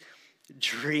his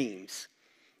dreams."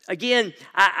 Again,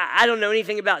 I don't know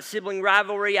anything about sibling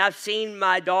rivalry. I've seen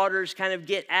my daughters kind of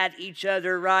get at each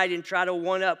other, right, and try to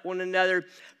one-up one another.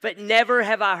 But never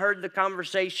have I heard the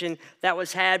conversation that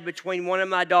was had between one of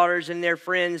my daughters and their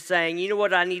friends saying, "You know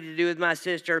what I need to do with my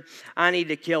sister? I need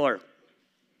to kill her."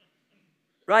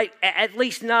 Right? At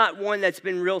least not one that's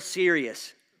been real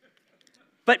serious.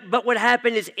 But what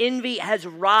happened is envy has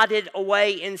rotted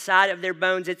away inside of their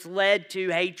bones. It's led to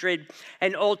hatred,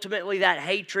 and ultimately that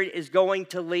hatred is going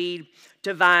to lead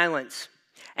to violence.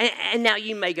 And now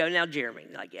you may go, "Now, Jeremy,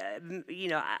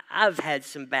 I've had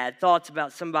some bad thoughts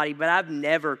about somebody, but I've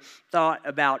never thought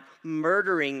about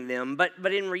murdering them."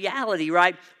 But in reality,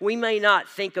 right, we may not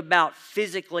think about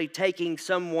physically taking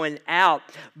someone out,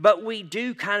 but we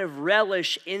do kind of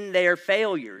relish in their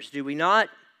failures, do we not?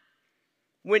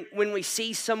 When we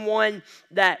see someone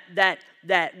that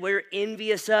we're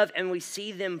envious of and we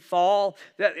see them fall,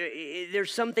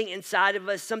 there's something inside of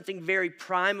us, something very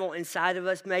primal inside of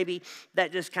us maybe,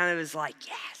 that just kind of is like,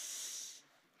 yes.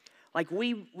 Like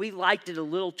we liked it a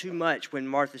little too much when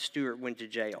Martha Stewart went to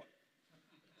jail.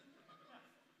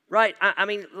 Right? I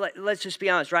mean, let's just be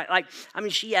honest, right?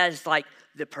 She has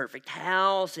the perfect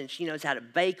house, and she knows how to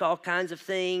bake all kinds of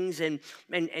things, and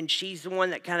she's the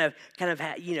one that kind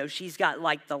of she's got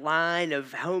the line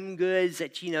of home goods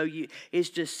that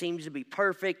it just seems to be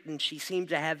perfect, and she seems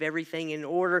to have everything in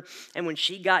order. And when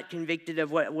she got convicted of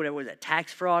what was it,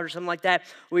 tax fraud or something like that,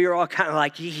 we were all kind of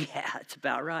like, yeah, it's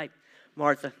about right,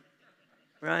 Martha,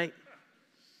 right?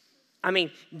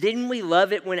 Didn't we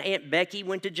love it when Aunt Becky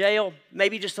went to jail?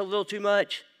 Maybe just a little too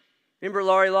much. Remember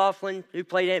Lori Loughlin, who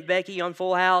played Aunt Becky on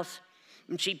Full House?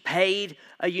 And she paid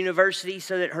a university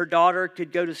so that her daughter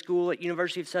could go to school at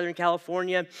University of Southern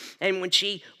California. And when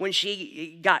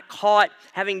she got caught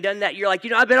having done that, you're like,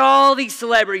 I bet all these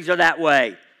celebrities are that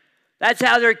way. That's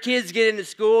how their kids get into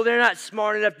school. They're not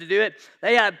smart enough to do it.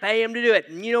 They got to pay them to do it.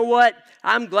 And you know what?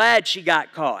 I'm glad she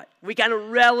got caught. We kind of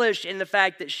relish in the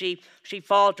fact that she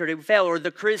faltered and failed. Or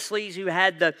the Chrisleys, who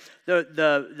had the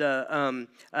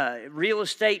real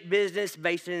estate business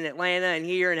based in Atlanta and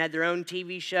here and had their own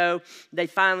TV show. They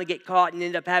finally get caught and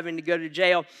end up having to go to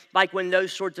jail. When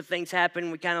those sorts of things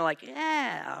happen, we kind of like,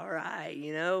 yeah, all right,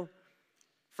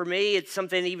 For me, it's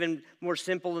something even more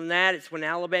simple than that. It's when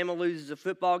Alabama loses a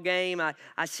football game.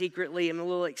 I secretly am a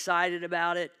little excited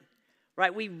about it.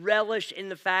 right? We relish in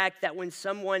the fact that when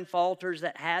someone falters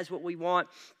that has what we want,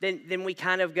 then we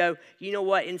kind of go, you know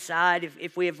what, inside,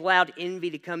 if we have allowed envy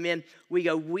to come in, we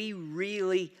go, we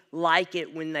really like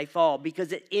it when they fall.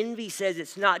 Because envy says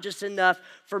it's not just enough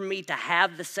for me to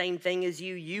have the same thing as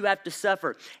you have to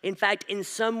suffer. In fact, in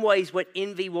some ways, what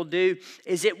envy will do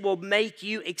is it will make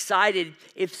you excited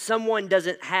if someone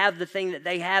doesn't have the thing that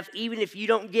they have, even if you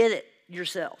don't get it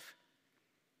yourself.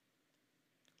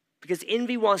 Because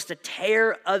envy wants to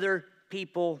tear other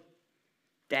people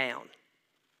down.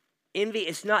 Envy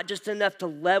is not just enough to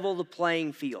level the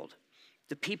playing field.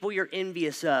 The people you're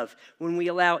envious of, when we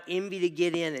allow envy to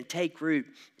get in and take root,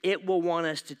 it will want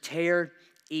us to tear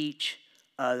each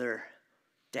other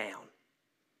down.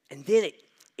 And then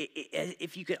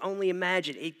if you could only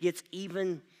imagine, it gets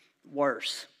even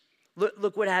worse.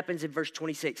 Look what happens in verse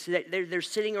 26. So they're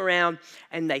sitting around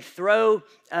and they throw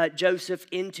Joseph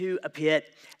into a pit.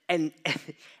 And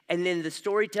then the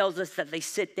story tells us that they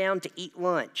sit down to eat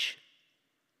lunch.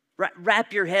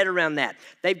 Wrap your head around that.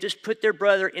 They've just put their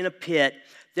brother in a pit.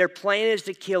 Their plan is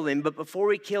to kill him. But before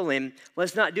we kill him,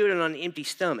 let's not do it on an empty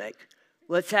stomach.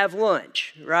 Let's have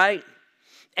lunch, right?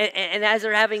 And as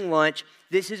they're having lunch,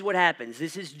 this is what happens.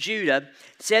 This is Judah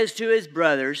says to his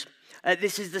brothers,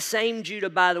 this is the same Judah,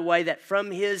 by the way, that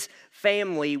from his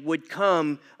family would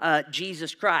come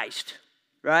Jesus Christ,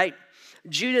 right?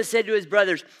 Judah said to his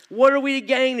brothers, what are we to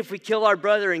gain if we kill our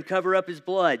brother and cover up his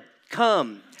blood?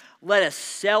 Come, let us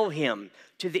sell him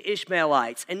to the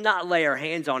Ishmaelites and not lay our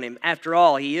hands on him. After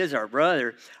all, he is our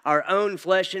brother, our own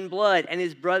flesh and blood. And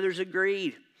his brothers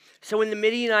agreed. So when the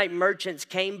Midianite merchants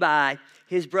came by,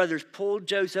 his brothers pulled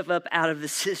Joseph up out of the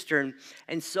cistern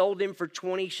and sold him for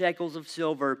 20 shekels of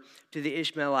silver to the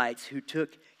Ishmaelites, who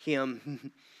took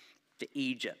him to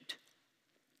Egypt.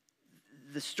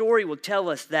 The story will tell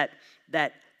us that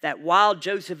while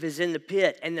Joseph is in the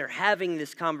pit and they're having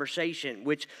this conversation,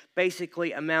 which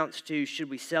basically amounts to, should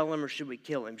we sell him or should we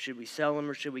kill him? Should we sell him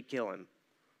or should we kill him?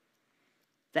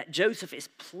 That Joseph is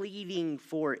pleading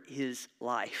for his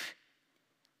life.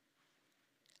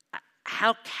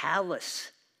 How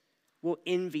callous will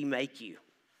envy make you?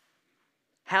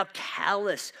 How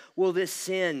callous will this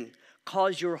sin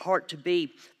cause your heart to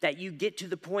be that you get to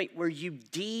the point where you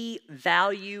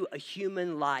devalue a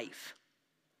human life?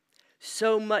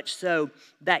 So much so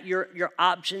that your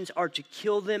options are to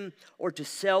kill them or to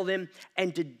sell them,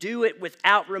 and to do it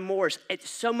without remorse. It's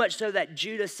so much so that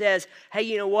Judah says, hey,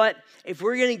 you know what? If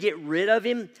we're going to get rid of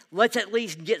him, let's at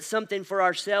least get something for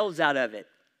ourselves out of it.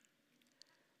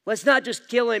 Let's not just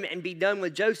kill him and be done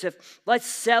with Joseph. Let's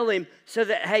sell him so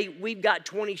that, hey, we've got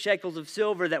 20 shekels of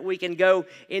silver that we can go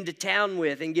into town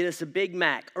with and get us a Big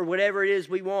Mac or whatever it is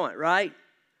we want, right?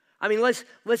 I mean, let's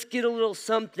get a little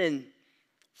something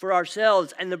for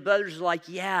ourselves. And the brothers are like,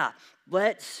 yeah,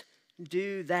 let's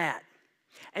do that.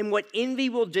 And what envy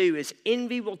will do is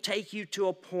envy will take you to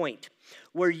a point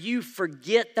where you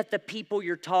forget that the people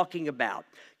you're talking about,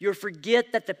 you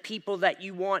forget that the people that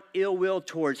you want ill will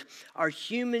towards are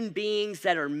human beings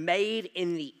that are made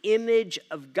in the image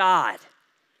of God,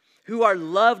 who are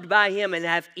loved by him and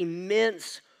have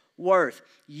immense worth.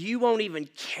 You won't even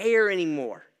care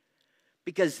anymore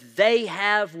because they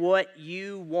have what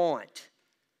you want.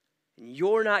 And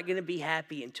you're not going to be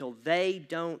happy until they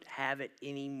don't have it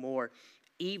anymore,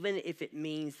 even if it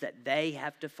means that they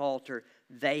have to falter,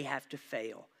 they have to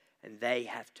fail, and they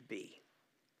have to be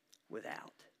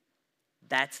without.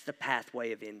 That's the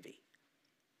pathway of envy,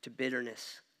 to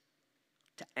bitterness,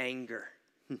 to anger,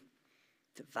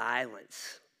 to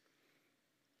violence,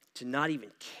 to not even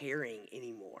caring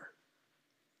anymore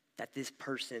that this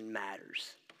person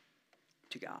matters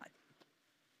to God.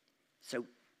 So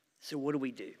what do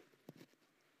we do?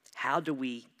 How do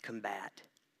we combat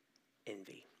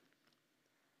envy?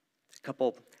 A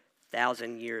couple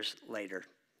thousand years later,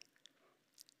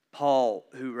 Paul,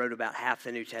 who wrote about half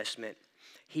the New Testament,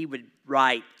 he would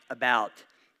write about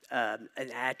an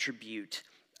attribute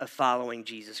of following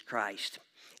Jesus Christ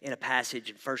in a passage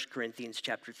in 1 Corinthians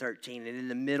chapter 13. And in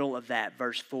the middle of that,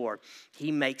 verse 4,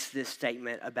 he makes this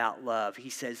statement about love. He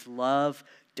says, love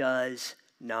does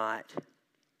not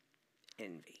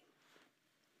envy.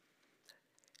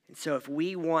 And so if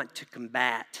we want to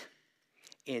combat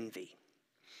envy,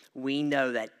 we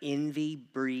know that envy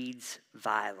breeds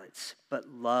violence, but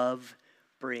love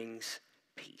brings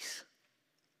peace.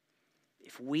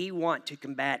 If we want to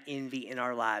combat envy in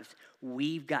our lives,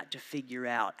 we've got to figure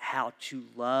out how to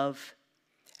love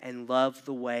and love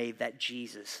the way that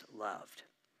Jesus loved.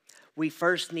 We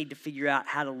first need to figure out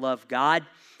how to love God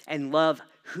and love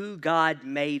who God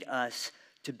made us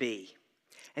to be.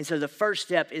 And so the first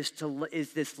step is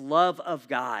this love of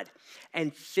God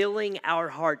and filling our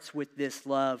hearts with this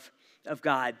love of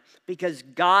God, because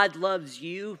God loves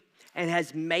you and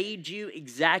has made you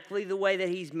exactly the way that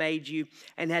he's made you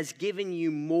and has given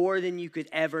you more than you could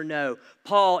ever know.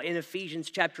 Paul in Ephesians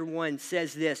chapter 1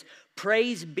 says this: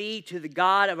 "Praise be to the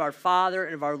God of our Father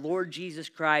and of our Lord Jesus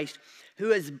Christ,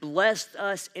 who has blessed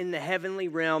us in the heavenly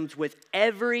realms with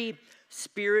every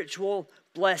spiritual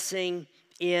blessing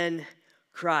in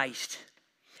Christ."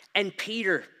 And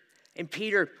Peter,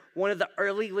 one of the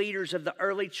early leaders of the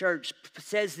early church,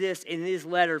 says this in his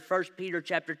letter, 1 Peter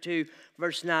chapter 2,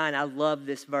 verse 9. I love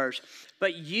this verse.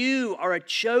 "But you are a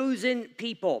chosen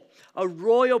people, a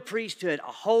royal priesthood,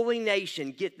 a holy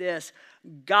nation," get this,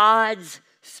 "God's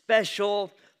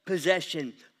special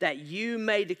possession, that you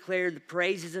may declare the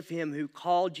praises of him who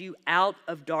called you out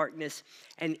of darkness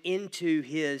and into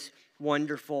his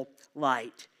wonderful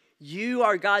light." You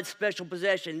are God's special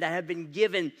possession that have been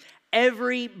given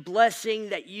every blessing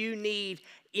that you need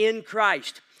in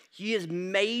Christ. He has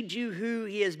made you who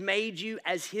he has made you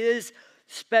as his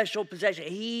special possession.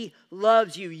 He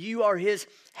loves you. You are his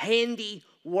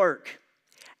handiwork.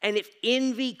 And if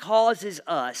envy causes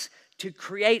us to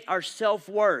create our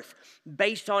self-worth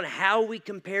based on how we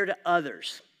compare to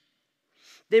others,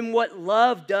 then what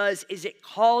love does is it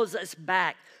calls us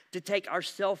back to take our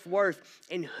self-worth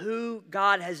in who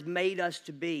God has made us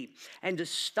to be, and to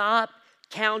stop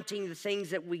counting the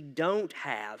things that we don't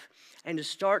have and to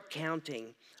start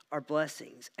counting our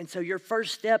blessings. And so your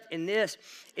first step in this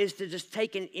is to just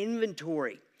take an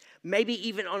inventory, maybe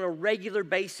even on a regular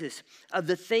basis, of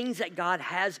the things that God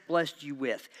has blessed you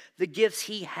with, the gifts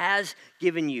he has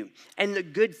given you, and the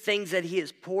good things that he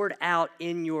has poured out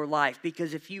in your life.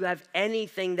 Because if you have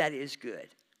anything that is good,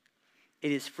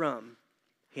 it is from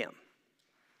him.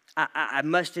 I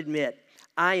must admit,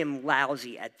 I am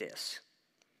lousy at this.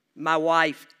 My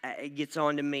wife gets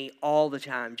on to me all the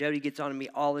time. Jody gets on to me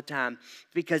all the time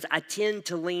because I tend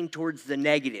to lean towards the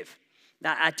negative.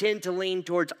 I tend to lean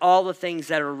towards all the things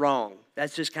that are wrong.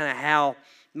 That's just kind of how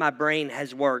my brain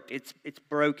has worked. It's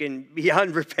broken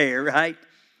beyond repair, right?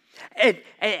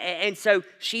 And so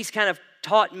she's kind of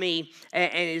taught me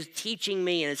and is teaching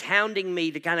me and is hounding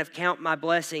me to kind of count my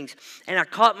blessings. And I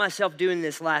caught myself doing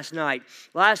this last night.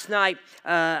 Last night,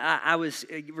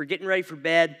 we're getting ready for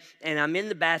bed, and I'm in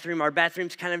the bathroom. Our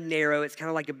bathroom's kind of narrow. It's kind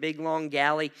of like a big, long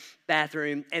galley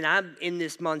bathroom, and I'm in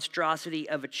this monstrosity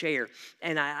of a chair.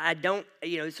 And I don't,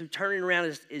 so turning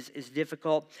around is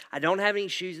difficult. I don't have any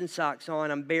shoes and socks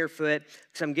on. I'm barefoot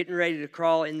because I'm getting ready to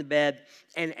crawl in the bed.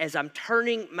 And as I'm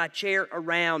turning my chair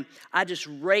around, I just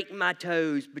rake my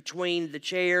toes between the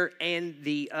chair and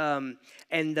the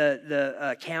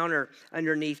counter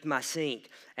underneath my sink.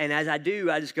 And as I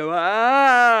do, I just go,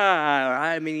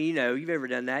 I mean, you've ever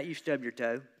done that. You stub your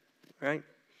toe, right?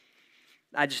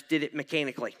 I just did it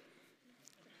mechanically.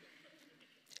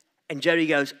 And Jody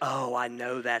goes, "Oh, I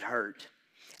know that hurt."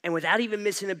 And without even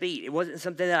missing a beat, it wasn't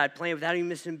something that I'd planned. Without even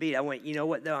missing a beat, I went, "You know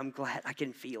what, though? I'm glad I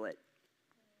can feel it."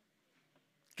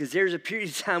 Because there's a period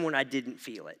of time when I didn't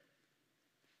feel it.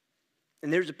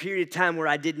 And there's a period of time where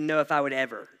I didn't know if I would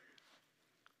ever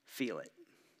feel it.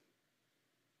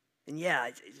 And yeah,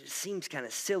 it seems kind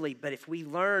of silly, but if we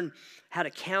learn how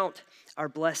to count our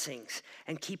blessings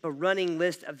and keep a running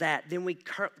list of that, then we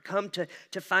come to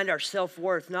find our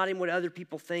self-worth, not in what other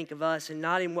people think of us and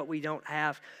not in what we don't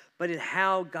have, but in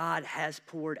how God has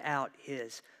poured out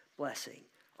his blessing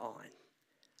on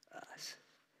us.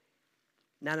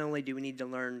 Not only do we need to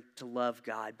learn to love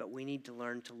God, but we need to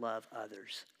learn to love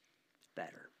others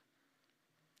better.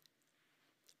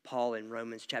 Paul in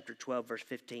Romans chapter 12, verse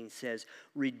 15 says,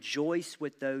 "Rejoice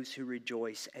with those who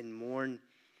rejoice and mourn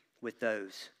with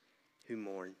those who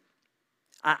mourn."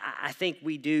 I think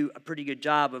we do a pretty good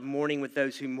job of mourning with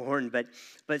those who mourn, but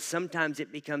sometimes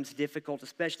it becomes difficult,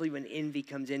 especially when envy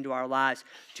comes into our lives,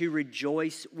 to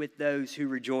rejoice with those who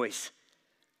rejoice.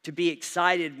 To be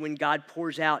excited when God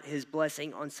pours out his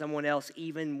blessing on someone else,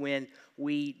 even when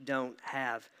we don't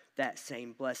have that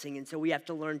same blessing. And so we have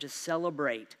to learn to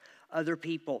celebrate other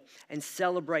people and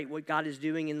celebrate what God is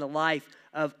doing in the life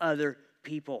of other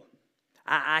people.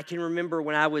 I can remember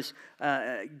when I was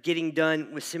getting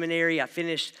done with seminary. I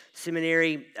finished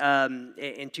seminary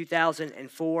in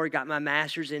 2004, got my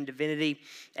master's in divinity,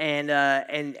 and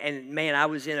man, I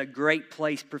was in a great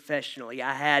place professionally.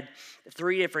 I had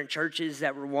 3 different churches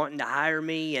that were wanting to hire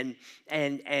me,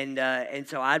 and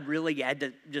so I really had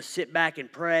to just sit back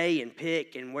and pray and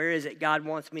pick, and where is it God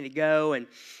wants me to go, and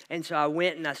so I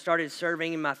went and I started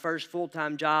serving in my first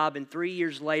full-time job, and 3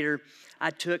 years later, I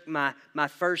took my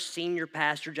first senior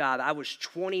pastor job. I was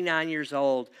 29 years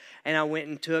old, and I went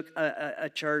and took a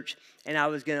church, and I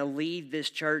was going to lead this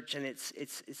church and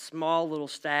its small little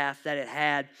staff that it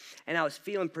had, and I was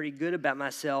feeling pretty good about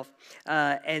myself.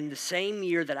 And the same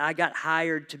year that I got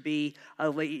hired to be a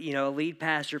lead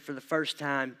pastor for the first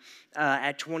time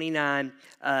at 29,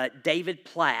 David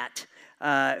Platt,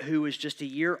 who was just a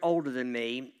year older than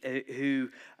me,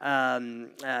 I'll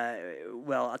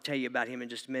tell you about him in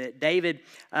just a minute. David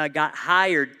got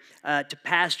hired to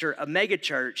pastor a mega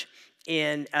church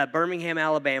in Birmingham,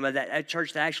 Alabama, a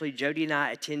church that actually Jody and I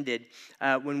attended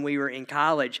when we were in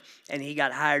college, and he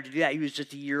got hired to do that. He was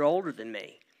just a year older than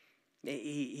me.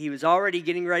 He was already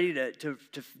getting ready to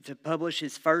publish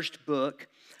his first book,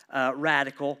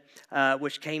 Radical,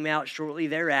 which came out shortly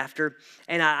thereafter.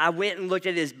 And I went and looked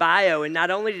at his bio, and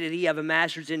not only did he have a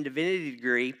master's in divinity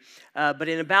degree, but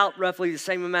in about roughly the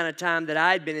same amount of time that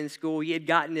I had been in school, he had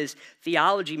gotten his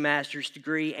theology master's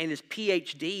degree and his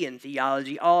PhD in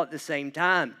theology all at the same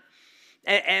time.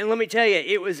 And let me tell you,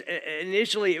 it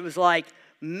was like,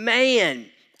 man,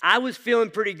 I was feeling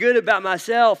pretty good about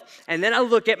myself. And then I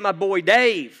look at my boy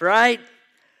Dave, right?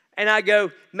 And I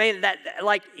go, man,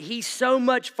 he's so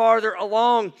much farther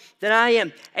along than I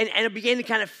am. And I began to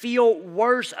kind of feel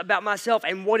worse about myself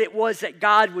and what it was that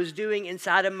God was doing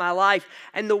inside of my life.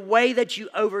 And the way that you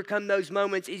overcome those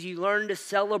moments is you learn to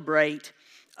celebrate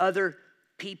other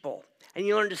people. And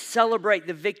you learn to celebrate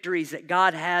the victories that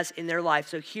God has in their life.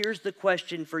 So here's the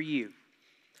question for you.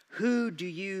 Who do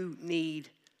you need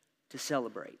to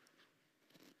celebrate?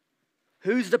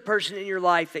 Who's the person in your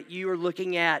life that you are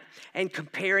looking at and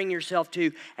comparing yourself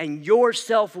to, and your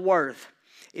self-worth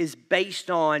is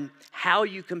based on how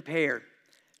you compare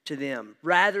to them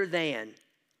rather than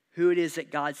who it is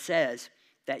that God says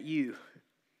that you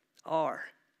are?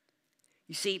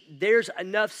 You see, there's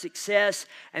enough success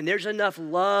and there's enough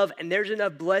love and there's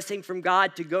enough blessing from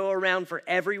God to go around for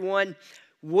everyone.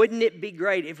 Wouldn't it be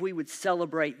great if we would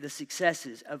celebrate the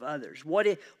successes of others? What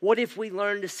if we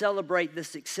learned to celebrate the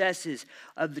successes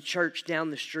of the church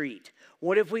down the street?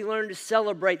 What if we learned to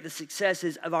celebrate the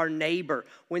successes of our neighbor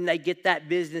when they get that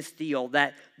business deal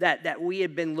that we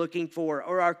had been looking for,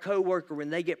 or our coworker when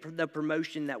they get the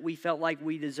promotion that we felt like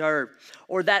we deserved,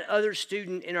 or that other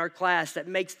student in our class that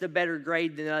makes the better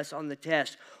grade than us on the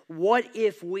test? What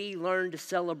if we learned to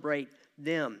celebrate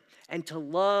them and to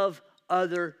love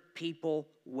other people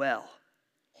well?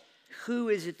 Who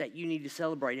is it that you need to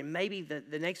celebrate? And maybe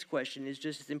the next question is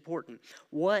just as important.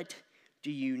 What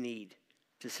do you need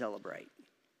to celebrate?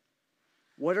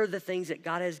 What are the things that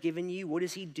God has given you? What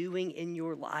is He doing in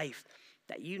your life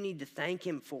that you need to thank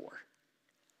Him for?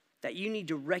 That you need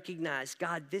to recognize,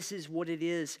 God, this is what it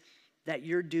is that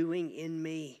you're doing in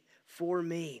me, for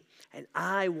me. And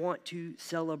I want to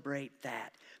celebrate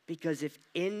that. Because if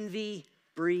envy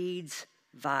breeds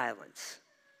violence,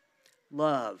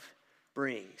 love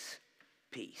brings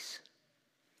peace.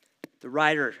 The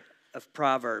writer of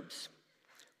Proverbs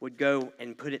would go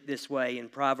and put it this way in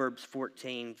Proverbs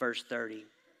 14, verse 30.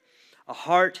 A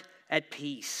heart at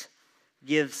peace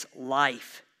gives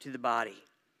life to the body,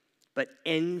 but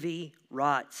envy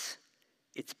rots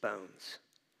its bones.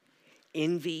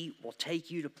 Envy will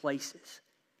take you to places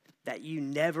that you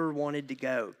never wanted to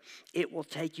go. It will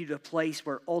take you to a place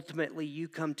where ultimately you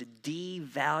come to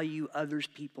devalue other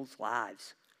people's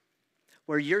lives,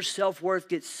 where your self-worth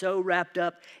gets so wrapped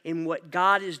up in what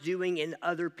God is doing in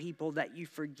other people that you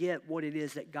forget what it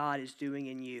is that God is doing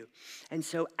in you. And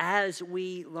so as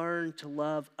we learn to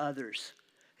love others,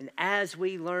 and as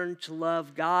we learn to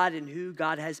love God and who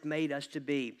God has made us to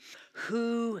be,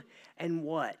 who and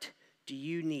what do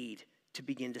you need to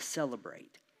begin to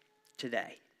celebrate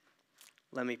today?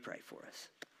 Let me pray for us.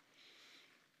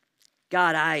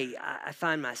 God, I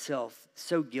find myself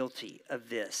so guilty of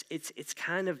this. It's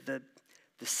kind of the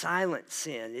silent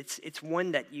sin. It's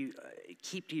one that you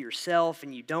keep to yourself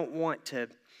and you don't want to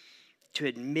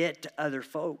admit to other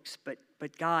folks. But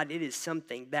God, it is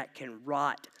something that can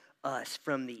rot us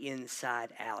from the inside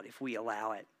out if we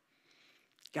allow it.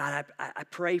 God, I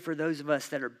pray for those of us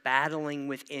that are battling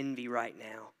with envy right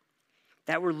now,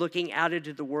 that we're looking out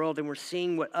into the world and we're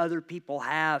seeing what other people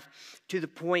have to the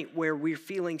point where we're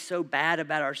feeling so bad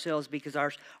about ourselves because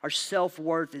our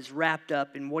self-worth is wrapped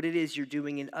up in what it is you're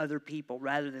doing in other people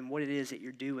rather than what it is that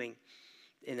you're doing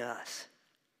in us.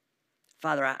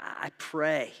 Father, I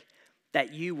pray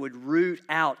that you would root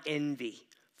out envy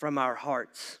from our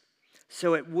hearts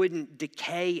so it wouldn't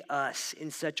decay us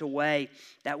in such a way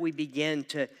that we begin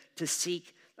to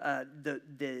seek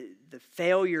the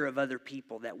failure of other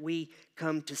people, that we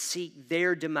come to seek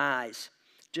their demise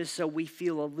just so we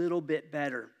feel a little bit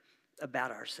better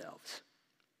about ourselves.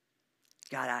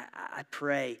 God, I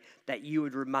pray that you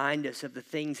would remind us of the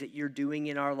things that you're doing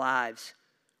in our lives.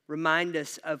 Remind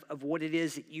us of what it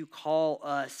is that you call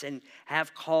us and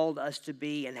have called us to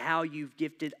be and how you've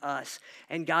gifted us.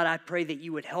 And God, I pray that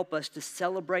you would help us to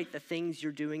celebrate the things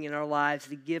you're doing in our lives,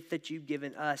 the gift that you've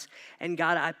given us. And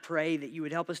God, I pray that you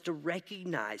would help us to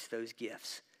recognize those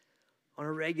gifts on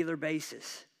a regular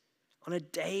basis, on a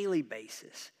daily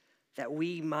basis, that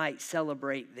we might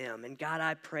celebrate them. And God,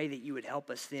 I pray that you would help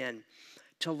us then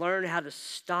to learn how to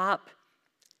stop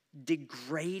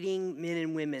degrading men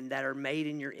and women that are made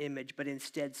in your image, but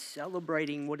instead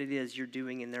celebrating what it is you're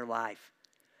doing in their life,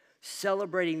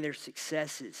 celebrating their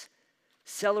successes,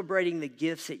 celebrating the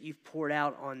gifts that you've poured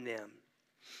out on them.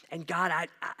 And God,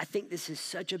 I think this is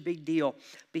such a big deal,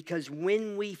 because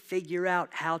when we figure out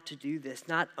how to do this,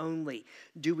 not only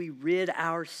do we rid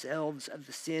ourselves of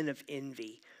the sin of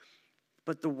envy,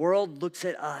 but the world looks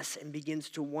at us and begins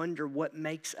to wonder what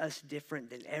makes us different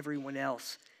than everyone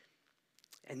else.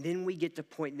 And then we get to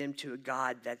point them to a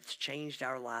God that's changed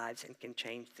our lives and can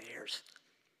change theirs.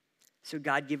 So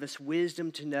God, give us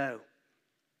wisdom to know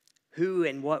who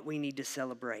and what we need to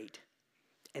celebrate.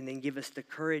 And then give us the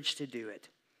courage to do it,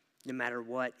 no matter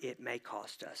what it may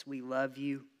cost us. We love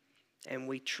you and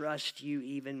we trust you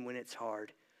even when it's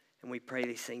hard. And we pray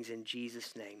these things in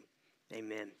Jesus' name.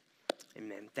 Amen.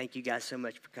 Amen. Thank you guys so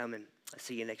much for coming. I'll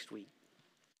see you next week.